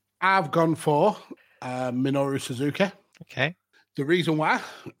I've gone for Minoru Suzuki. Okay. The reason why,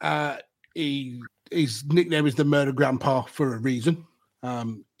 his nickname is the Murder Grandpa for a reason.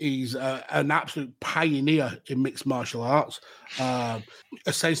 He's an absolute pioneer in mixed martial arts.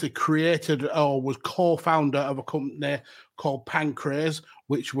 Essentially created or was co-founder of a company called Pancrase,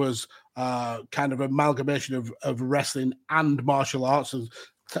 which was kind of amalgamation of wrestling and martial arts, and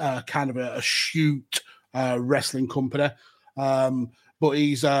kind of a shoot wrestling company. But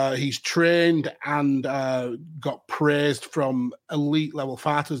he's trained and got praised from elite level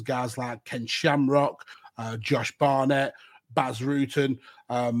fighters, guys like Ken Shamrock, Josh Barnett, Baz Rutten.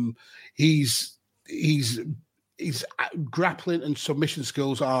 His grappling and submission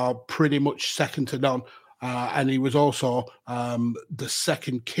skills are pretty much second to none. And he was also the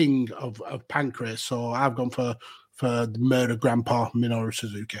second king of Pancrase. So I've gone for the murder grandpa, Minoru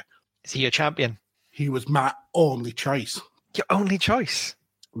Suzuki. Is he your champion? He was my only choice. Your only choice?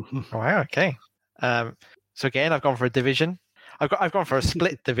 Mm-hmm. Wow, okay. So again, I've gone for a division. I've gone for a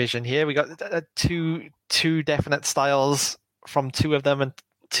split division here. We got two definite styles from two of them and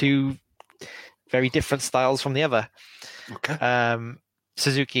two very different styles from the other. Okay.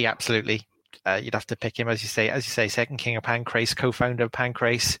 Suzuki, absolutely. You'd have to pick him, as you say, second king of Pancrase, co-founder of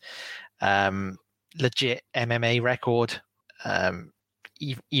Pancrase, legit MMA record.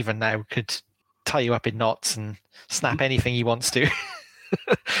 Even now could tie you up in knots and snap anything he wants to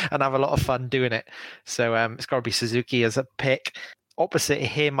and have a lot of fun doing it. So it's got to be Suzuki as a pick. Opposite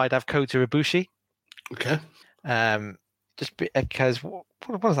him, I'd have Kota Ibushi. Okay. Just because what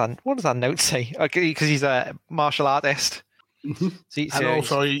does that note say? Because he's a martial artist. Mm-hmm. And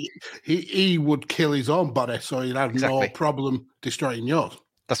also he would kill his own body, so he'd have no problem destroying yours.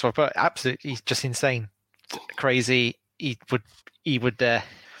 That's what I put. Absolutely, he's just insane, crazy. He would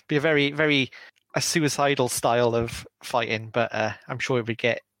be a very, very a suicidal style of fighting, but I'm sure he would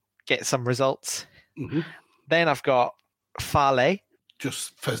get some results. Mm-hmm. Then I've got Fale,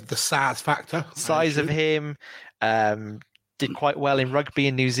 just for the size factor. Size of him, did quite well in rugby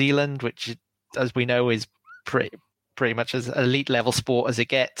in New Zealand, which, as we know, is pretty much as elite level sport as it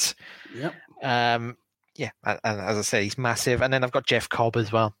gets. Yep. And as I say, he's massive. And then I've got Jeff Cobb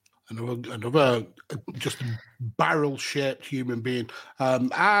as well. Another just barrel-shaped human being.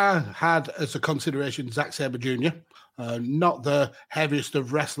 I had as a consideration Zack Sabre Jr., not the heaviest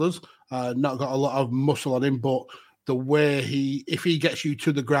of wrestlers, not got a lot of muscle on him, but the way if he gets you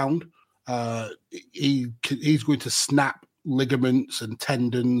to the ground, he's going to snap ligaments and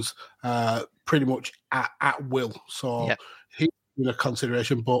tendons pretty much at will. So he's in a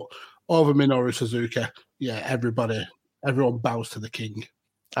consideration, but over Minoru Suzuki, everyone bows to the king.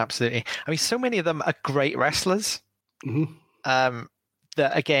 Absolutely. I mean, so many of them are great wrestlers. Mm-hmm.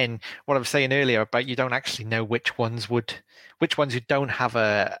 That again, what I was saying earlier about you don't actually know which ones who don't have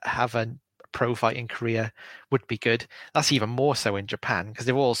a pro fighting career would be good. That's even more so in Japan because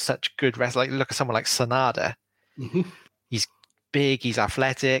they're all such good wrestlers. Like, look at someone like Sanada. Mm-hmm. He's big. He's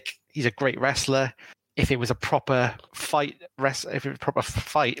athletic. He's a great wrestler. If it was a proper fight,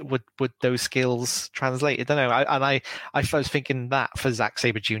 would those skills translate? I don't know. I was thinking that for Zack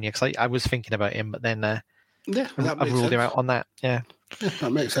Sabre Jr. because I was thinking about him, but then I've ruled him out on that. Yeah,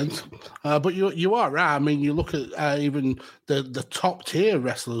 that makes sense. But you are right. I mean, you look at even the top tier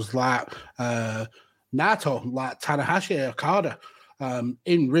wrestlers like Naito, like Tanahashi, Okada.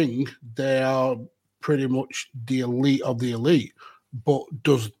 In ring, they are pretty much the elite of the elite. But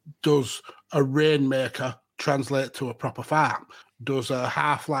does a Rainmaker translate to a proper fight? Does a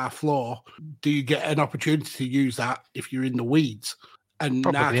half-life floor? Do you get an opportunity to use that if you're in the weeds? And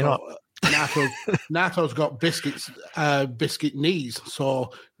probably not. Nato's got biscuit knees,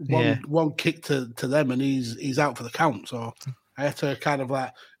 so one kick to them and he's out for the count. So I had to kind of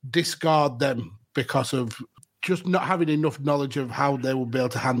like discard them because of just not having enough knowledge of how they will be able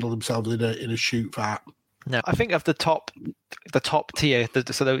to handle themselves in a shoot fight. No, I think of the top tier.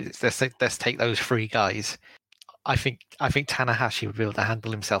 Let's take those three guys. I think Tanahashi would be able to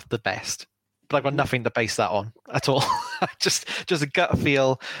handle himself the best, but I've got nothing to base that on at all. just a gut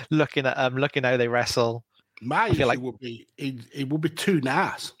feel looking at looking how they wrestle. My issue would be it would be too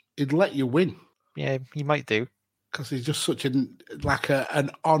nice. He'd let you win. Yeah, he might do because he's just such an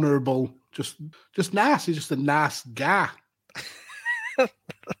honourable, just nice. He's just a nice guy.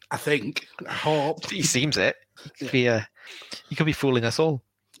 I think. I hope. He seems it. He could be fooling us all.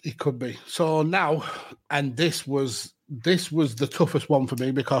 He could be. So now, and this was the toughest one for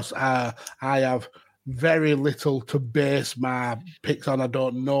me because I have very little to base my picks on. I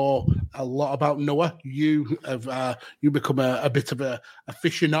don't know a lot about Noah. You have you become a bit of a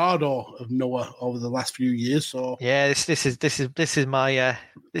aficionado of Noah over the last few years. So yeah, this is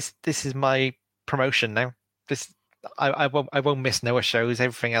my promotion now. I won't miss Noah shows.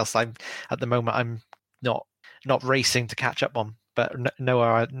 Everything else I'm not racing to catch up on. but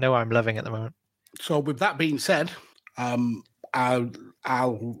Noah I'm loving at the moment. So with that being said, I'll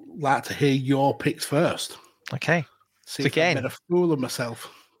like to hear your picks first. Okay. See if I made a fool of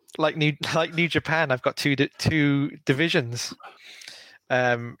myself. Like New Japan, I've got two divisions,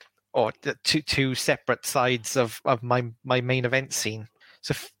 or two separate sides of my main event scene.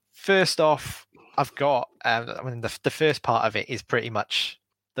 So first off, I've got the first part of it is pretty much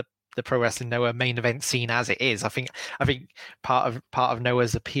the Pro Wrestling Noah main event scene as it is. I think part of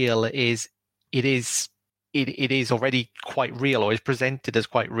Noah's appeal is it is already quite real, or is presented as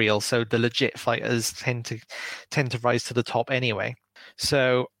quite real. So the legit fighters tend to rise to the top anyway.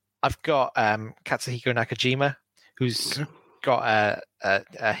 So I've got Katsuhiko Nakajima, who's got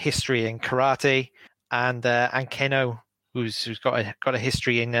a history in karate, and Keno, who's got a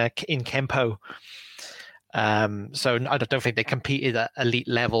history in Kempo. So I don't think they competed at elite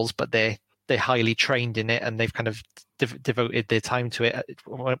levels, but they're highly trained in it, and they've kind of devoted their time to it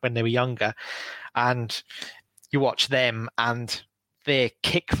when they were younger. And you watch them and their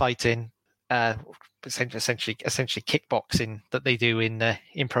kick fighting, essentially kickboxing that they do in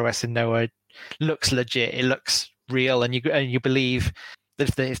Pro Wrestling Noah looks legit. It looks real, and you believe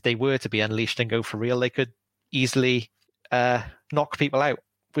that if they were to be unleashed and go for real, they could easily knock people out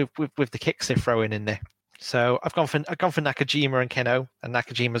with the kicks they're throwing in there. So I've gone for Nakajima and Keno, and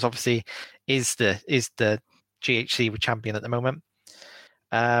Nakajima's obviously is the GHC champion at the moment.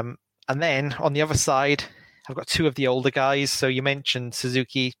 And then on the other side, I've got two of the older guys. So you mentioned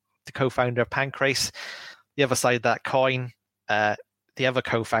Suzuki, the co-founder of Pancrase. The other side of that coin, the other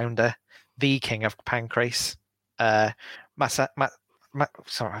co-founder, the king of Pancrase, Masakatsu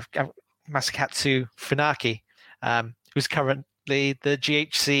Funaki, who's currently the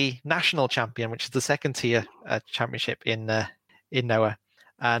GHC national champion, which is the second tier championship in Noah.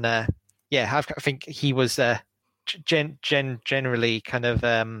 And I think he was generally kind of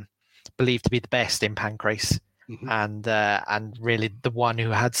believed to be the best in Pancrase, and really the one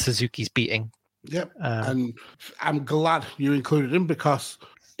who had Suzuki's beating. Yep, and I'm glad you included him, because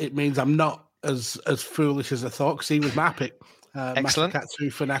it means I'm not as foolish as I thought, because he was my pick. Excellent. Masakatsu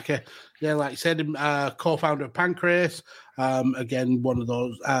Funaki. Yeah, like you said, co-founder of Pancrase. Again, one of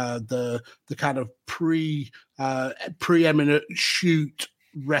those the kind of preeminent shoot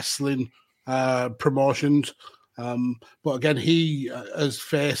wrestling promotions. But again, he has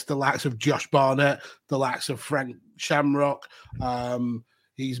faced the likes of Josh Barnett, the likes of Frank Shamrock.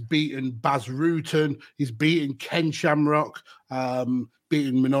 He's beaten Baz Rutan. He's beaten Ken Shamrock.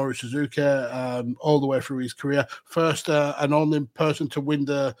 Beating Minoru Suzuki all the way through his career. First and only person to win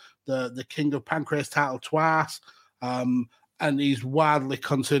the King of Pancrase title twice. And he's widely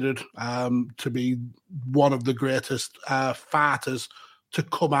considered to be one of the greatest fighters to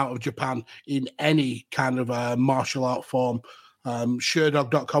come out of Japan in any kind of martial art form.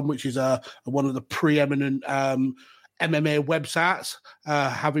 Sherdog.com, which is one of the preeminent MMA websites,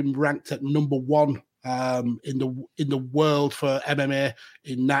 have him ranked at number one in the world for MMA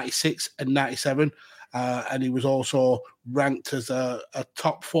in 96 and 97. And he was also ranked as a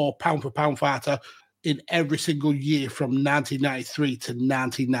top 4 pound for pound fighter in every single year from 1993 to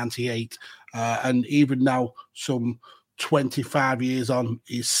 1998. And even now, some 25 years on,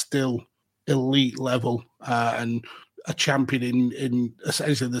 he's still elite level and a champion in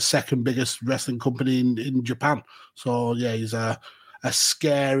essentially the second biggest wrestling company in Japan. So yeah, he's a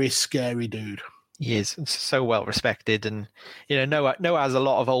scary, scary dude. He is so well respected, and Noah has a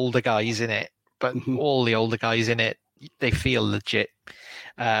lot of older guys in it, but all the older guys in it, they feel legit.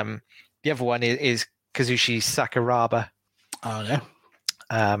 The other one is Kazushi Sakuraba. Oh yeah.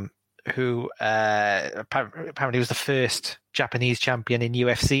 Who apparently was the first Japanese champion in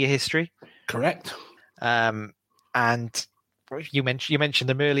UFC history. Correct. And you mentioned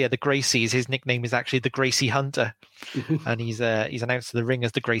them earlier, the Gracies. His nickname is actually the Gracie Hunter, and he's announced to the ring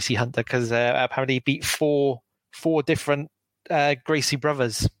as the Gracie Hunter because apparently he beat four different Gracie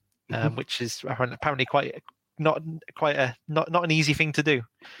brothers, which is apparently not an easy thing to do.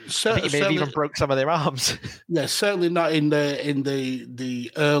 I think he may have even broke some of their arms. Yeah, certainly not in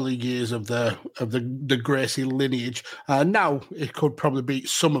the early years of the Gracie lineage. Now it could probably beat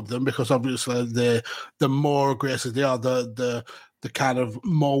some of them, because obviously the more Gracies they are, the kind of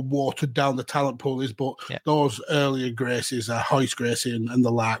more watered down the talent pool is. But those earlier Gracies, Hoist Gracie and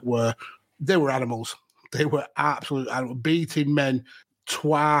the like, were animals. They were absolute animals, beating men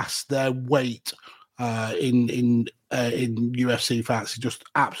twice their weight. In UFC fights, just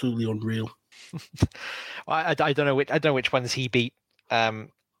absolutely unreal. I don't know which ones he beat. I'm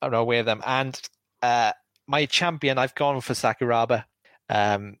not aware of them. And my champion, I've gone for Sakuraba.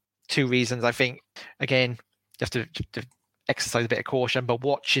 2 reasons. I think again, you have to exercise a bit of caution. But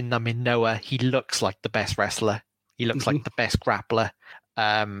watching them in Noah, he looks like the best wrestler. He looks like the best grappler.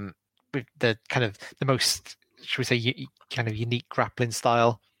 With the kind of the most, should we say, kind of unique grappling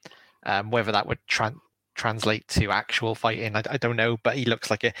style. Whether that would translate to actual fighting, I don't know. But he looks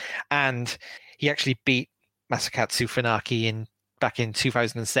like it, and he actually beat Masakatsu Funaki back in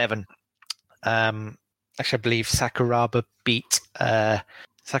 2007. Actually, I believe Sakuraba beat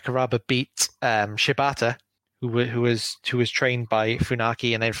Shibata, who was trained by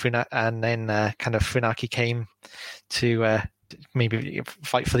Funaki, and then kind of Funaki came to maybe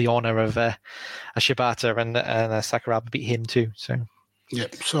fight for the honor of a Shibata, and Sakuraba beat him too. So.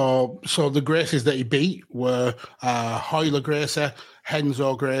 Yep. So the Gracies that he beat were Hoyler Gracie,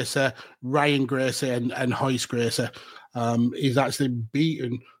 Henzo Gracie, Ryan Gracie, and Hoist Gracie. He's actually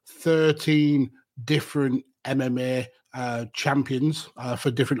beaten 13 different MMA champions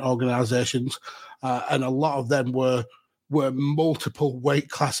for different organizations, and a lot of them were multiple weight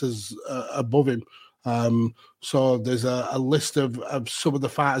classes above him. So there's a list of some of the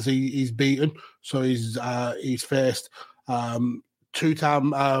fighters he's beaten. So he's faced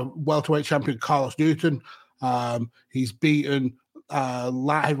two-time welterweight champion Carlos Newton. He's beaten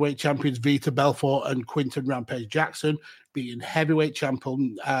light heavyweight champions Vita Belfort and Quinton Rampage Jackson, beaten heavyweight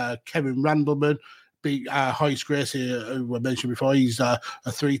champion Kevin Randleman, beat Hoist Gracie, who I mentioned before. He's a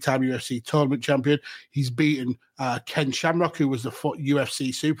three-time UFC tournament champion. He's beaten Ken Shamrock, who was the UFC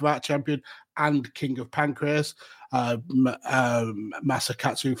Superfight champion and King of Pancrase.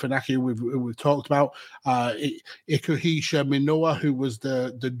 Masakatsu Funaki, we've talked about. Ikuhisha Minoa, who was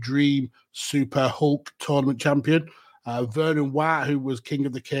the Dream Super Hulk tournament champion. Vernon White, who was King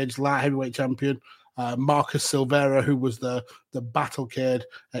of the Cage light heavyweight champion. Marcus Silveira, who was the Battle Cage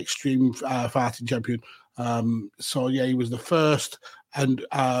Extreme Fighting champion. So yeah, he was the first, and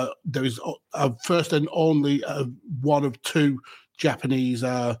there was a first and only one of two Japanese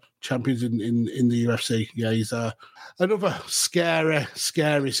champions in the UFC. Yeah, he's another scary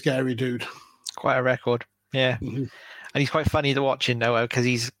dude. Quite a record, yeah. And he's quite funny to watch in Noah because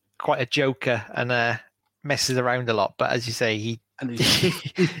he's quite a joker and messes around a lot. But as you say, he's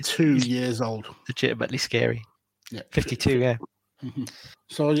 52 years old. Legitimately scary. Yeah, 52. Yeah.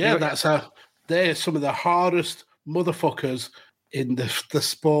 So yeah, they're some of the hardest motherfuckers in the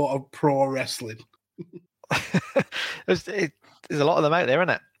sport of pro wrestling. There's a lot of them out there, isn't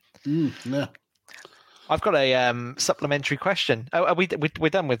it? Yeah. I've got a supplementary question. Oh, we're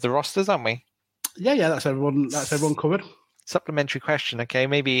done with the rosters, aren't we? Yeah. That's everyone covered. Supplementary question. Okay,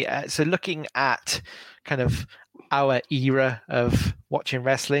 maybe. So looking at kind of our era of watching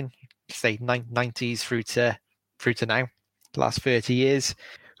wrestling, say 90s through to now, the last 30 years,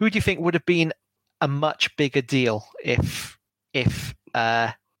 who do you think would have been a much bigger deal if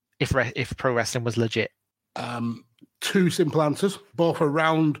pro wrestling was legit? Two simple answers, both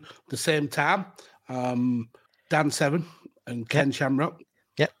around the same time. Dan Severn and Ken Shamrock.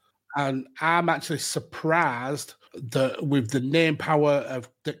 Yep. And I'm actually surprised that with the name power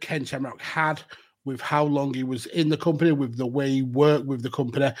that Ken Shamrock had, with how long he was in the company, with the way he worked with the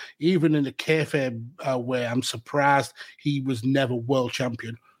company, even in the kayfabe way, I'm surprised he was never world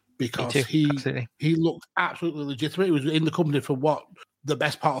champion, because he looked absolutely legitimate. He was in the company for the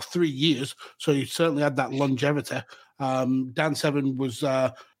best part of 3 years, so he certainly had that longevity. Dan Severn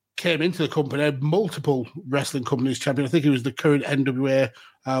came into the company, multiple wrestling companies champion. I think he was the current NWA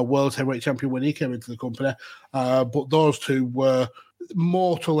World Heavyweight Champion when he came into the company. But those two were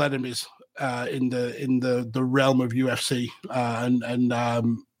mortal enemies in the realm of UFC and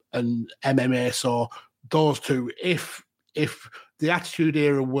MMA. So those two, if the Attitude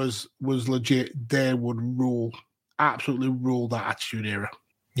Era was legit, they would absolutely rule that Attitude Era.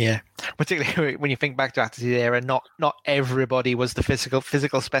 Yeah, particularly when you think back to Attitude Era, not everybody was the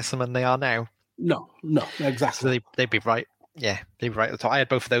physical specimen they are now. No, exactly. So they'd be right. Yeah, they'd be right at the top. I had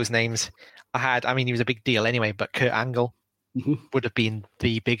both of those names. He was a big deal anyway, but Kurt Angle would have been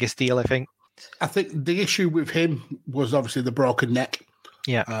the biggest deal, I think. I think the issue with him was obviously the broken neck.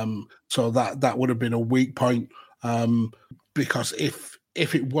 Yeah. So that would have been a weak point. Because if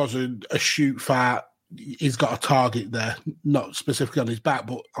it wasn't a shoot fight, he's got a target there, not specifically on his back,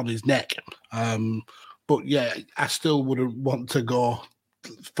 but on his neck. But yeah, I still wouldn't want to go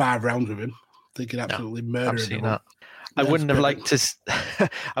 5 rounds with him. I think he'd absolutely murder him. Absolutely not. I wouldn't have liked to.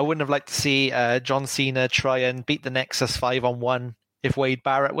 I wouldn't have liked to see John Cena try and beat the Nexus 5-on-1 if Wade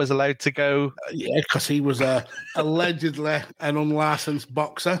Barrett was allowed to go. Yeah, because he was allegedly an unlicensed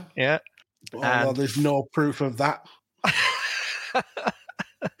boxer. Yeah, although there's no proof of that.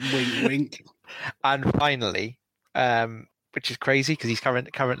 Wink, wink. And finally, which is crazy because he's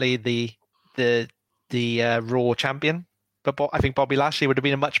currently the Raw champion. but I think Bobby Lashley would have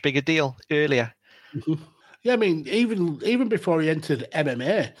been a much bigger deal earlier. Mm-hmm. Yeah, I mean, even before he entered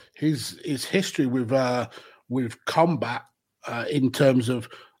MMA, his history with combat in terms of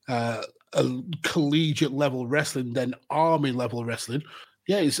a collegiate level wrestling, then army level wrestling.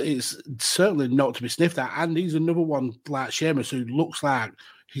 Yeah, it's certainly not to be sniffed at. And he's another one like Sheamus who looks like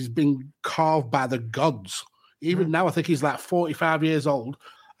he's been carved by the gods. Even now, I think he's like 45 years old,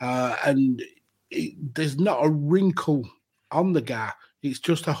 and there's not a wrinkle on the guy. It's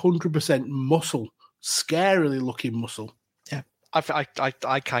just 100% muscle, scarily looking muscle. Yeah,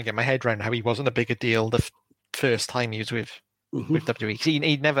 I can't get my head around how he wasn't a bigger deal the first time he was with WWE.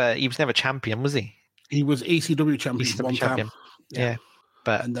 He was never champion, was he? He was ECW champion one time. Yeah.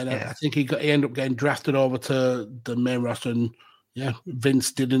 But and then I think he ended up getting drafted over to the main roster, and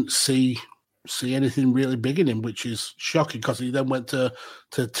Vince didn't see anything really big in him, which is shocking because he then went to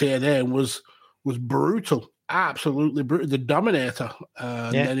TNA and was brutal, absolutely brutal, the Dominator.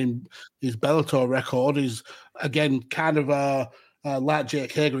 And then in his Bellator record is again kind of like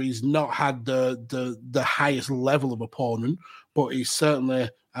Jake Hager. He's not had the highest level of opponent, but he's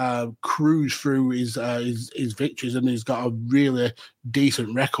certainly cruised through his victories, and he's got a really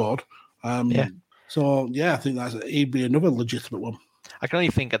decent record. So I think he'd be another legitimate one. I can only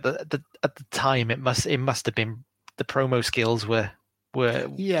think at the time it must have been the promo skills were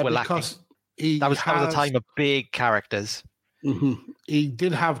lacking. That was a time of big characters. Mm-hmm. He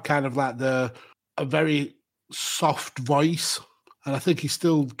did have kind of like a very soft voice, and I think he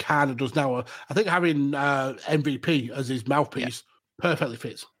still kind of does now. I think having MVP as his mouthpiece perfectly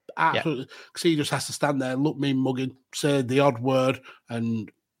fits. Absolutely. Because he just has to stand there, look mean mugging, say the odd word,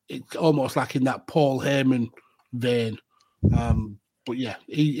 and it's almost like in that Paul Heyman vein. But yeah,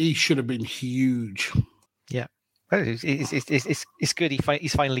 he should have been huge. Yeah. Well, it's good.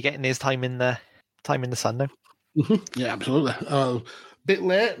 He's finally getting his time in the sun now. Mm-hmm. Yeah, absolutely. Bit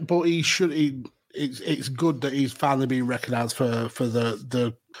late, but he should. It's good that he's finally being recognised for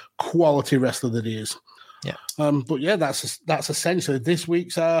the quality wrestler that he is. Yeah. But yeah, that's essentially this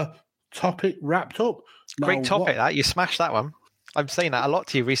week's topic wrapped up. Now, great topic. That you smashed that one. I'm saying that a lot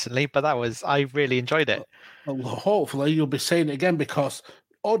to you recently, but I really enjoyed it. Well, hopefully you'll be saying it again, because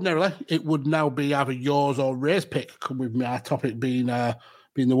ordinarily it would now be either yours or Ray's pick, with my topic being the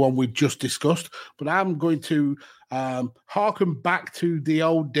one we just discussed. But I'm going to harken back to the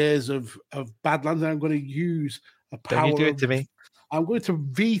old days of Badlands, and I'm going to use a power. Don't you do it to me. I'm going to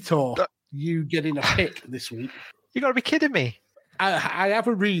veto you getting a pick this week. You got to be kidding me. I have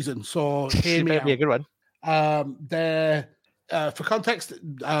a reason, so hear me out. Be a good one. For context,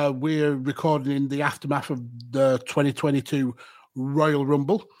 we're recording in the aftermath of the 2022 Royal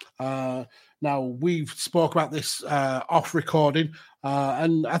Rumble. Now, we've spoke about this off recording,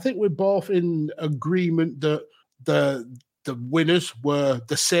 and I think we're both in agreement that the winners were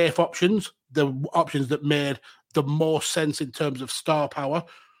the safe options, the options that made the most sense in terms of star power.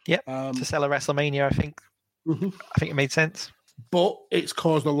 Yep, to sell a WrestleMania, I think. Mm-hmm. I think it made sense. But it's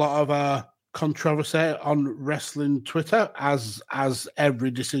caused a lot of controversy on wrestling Twitter, as every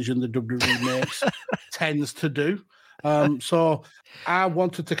decision the WWE makes tends to do. So I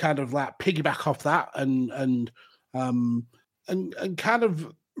wanted to kind of like piggyback off that and kind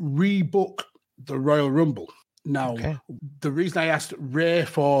of rebook the Royal Rumble. Now, The reason I asked Ray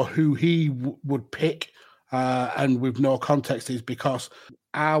for who he would pick, and with no context, is because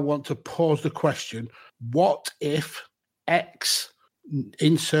I want to pose the question: what if X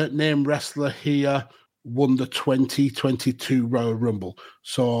insert name wrestler here won the 2022 Royal Rumble?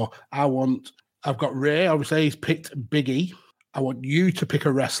 So I've got Ray, obviously he's picked Big E. I want you to pick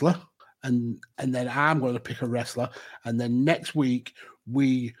a wrestler, and then I'm going to pick a wrestler, and then next week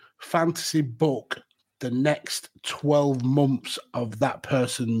we fantasy book the next 12 months of that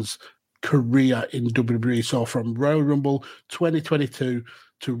person's career in WWE. So from Royal Rumble 2022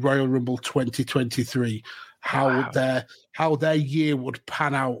 to Royal Rumble 2023, how their year would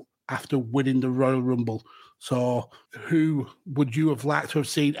pan out after winning the Royal Rumble. So who would you have liked to have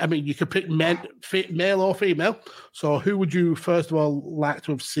seen? I mean, you could pick male or female. So who would you first of all like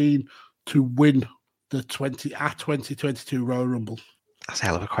to have seen to win the 2022 Royal Rumble? That's a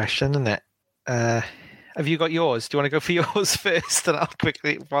hell of a question, isn't it? Have you got yours? Do you want to go for yours first, and I'll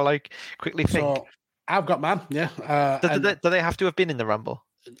quickly think? So I've got mine. Yeah. Do they have to have been in the Rumble?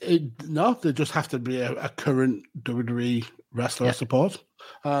 No, they just have to be a current WWE wrestler, I suppose.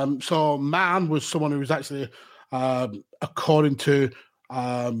 So man was someone who was actually, according to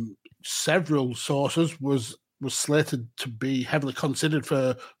several sources, was slated to be heavily considered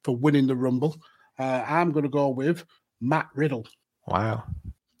for winning the Rumble. I'm going to go with Matt Riddle. Wow,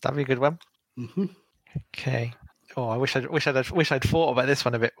 that'd be a good one. Mm-hmm. Okay. Oh, I wish I'd thought about this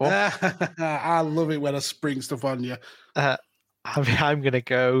one a bit more. I love it when I spring stuff on you. I'm going to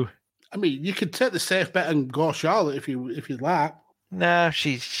go. I mean, you could take the safe bet and go Charlotte if you'd like. No,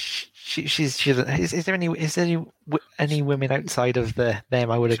 she's. Is there any women outside of them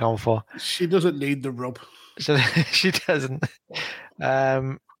I would have gone for? She doesn't need the rub. She doesn't.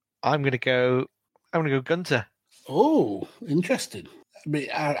 I'm going to go Gunter. Oh, interesting. I mean,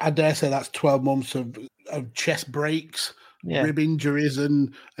 I dare say that's 12 months of chest breaks, rib injuries,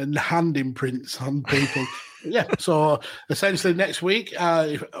 and hand imprints on people. Yeah. So essentially, next week,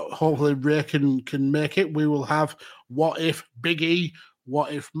 if hopefully Ray can make it, we will have what if Big E,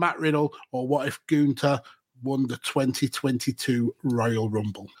 what if Matt Riddle, or what if Gunter won the 2022 Royal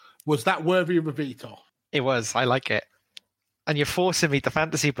Rumble. Was that worthy of a veto? It was. I like it. And you're forcing me to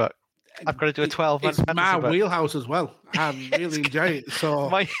fantasy book. I've got to do a 12-month fantasy book. It's my wheelhouse as well. I really enjoy it. So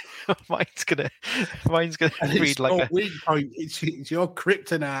mine's gonna read like a weak point. It's your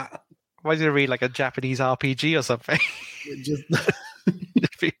kryptonite. Mine's gonna read like a Japanese RPG or something.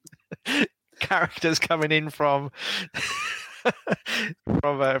 Characters coming in from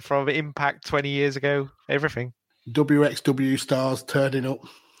Impact 20 years ago. Everything. WXW stars turning up.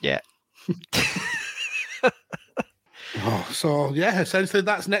 Yeah. So essentially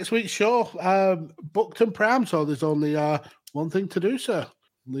that's next week's show. Booked and primed, so there's only one thing to do, sir.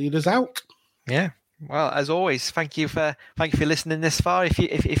 Lead us out. Yeah. Well, as always, thank you for listening this far.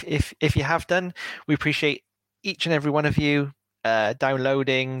 If you have done, we appreciate each and every one of you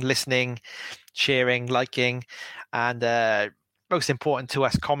downloading, listening, sharing, liking, and most important to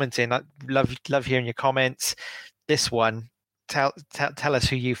us, commenting. I love hearing your comments. This one, tell us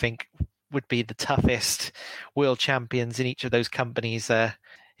who you think would be the toughest world champions in each of those companies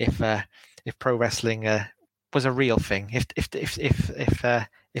if pro wrestling was a real thing. If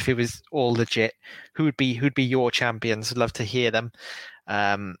it was all legit, who'd be your champions? I'd love to hear them.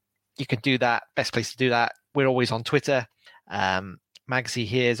 You can do that. Best place to do that. We're always on Twitter. Magsy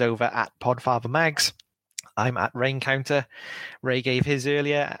here is over at Podfather Mags. I'm at Rain Counter. Ray gave his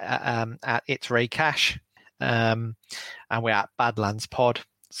earlier at It's Ray Cash. And we're at Badlands Pod.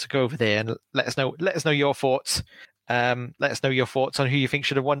 So go over there and let us know your thoughts. Let us know your thoughts on who you think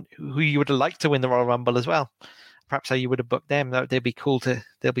should have won, who you would have liked to win the Royal Rumble as well. Perhaps how you would have booked them. They'll be cool to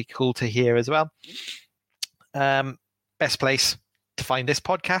hear as well. Best place to find this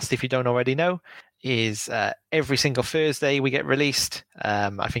podcast, if you don't already know, is every single Thursday we get released.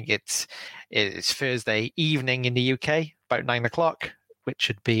 I think it's Thursday evening in the UK, about 9:00, which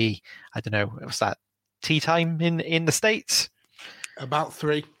should be, I don't know, what's that, tea time in the States? About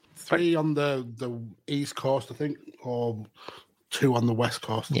three on the East Coast, I think, or 2 on the West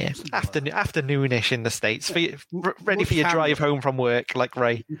Coast. Yeah, afternoonish in the States. Ready for your drive home from work, like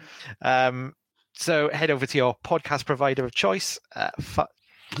Ray. So head over to your podcast provider of choice, find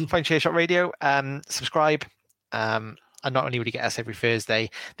Chairshot Radio, subscribe. And not only would you get us every Thursday,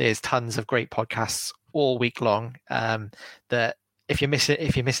 there's tons of great podcasts all week long. That if you're missing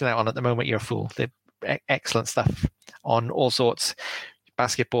out on at the moment, you're a fool. They're excellent stuff on all sorts,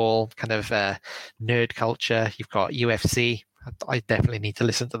 basketball, kind of nerd culture. You've got UFC. I definitely need to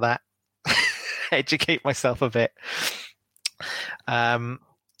listen to that. Educate myself a bit.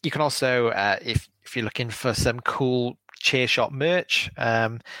 You can also, if you're looking for some cool Chairshot merch,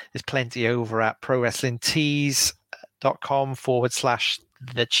 there's plenty over at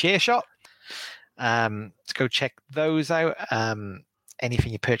prowrestlingtees.com/the Chairshot. So go check those out.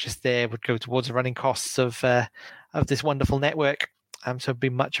 Anything you purchase there would go towards the running costs of this wonderful network. So it'd be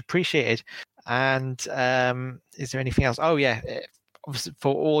much appreciated. And is there anything else? Oh yeah, obviously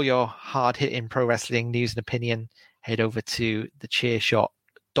for all your hard-hitting pro wrestling news and opinion, head over to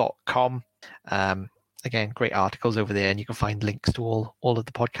thechairshot.com. Again, great articles over there, and you can find links to all of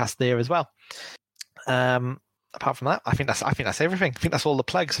the podcasts there as well. Apart from that, I think that's everything. I think that's all the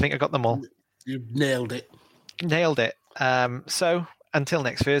plugs. I think I got them all. You nailed it. So until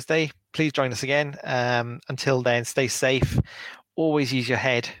next Thursday, please join us again. Until then, stay safe. Always use your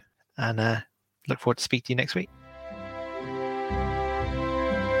head, and look forward to speak to you next week.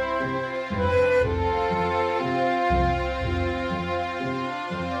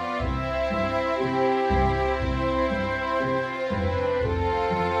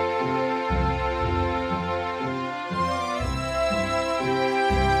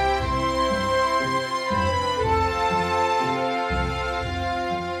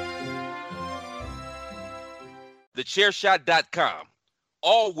 TheChairShot.com.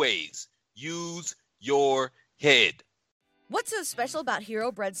 Always use your head. What's so special about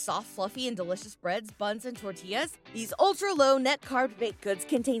Hero Bread's soft, fluffy, and delicious breads, buns, and tortillas? These ultra-low net-carb baked goods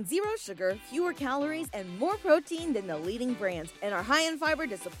contain zero sugar, fewer calories, and more protein than the leading brands, and are high in fiber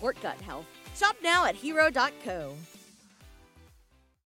to support gut health. Shop now at hero.co.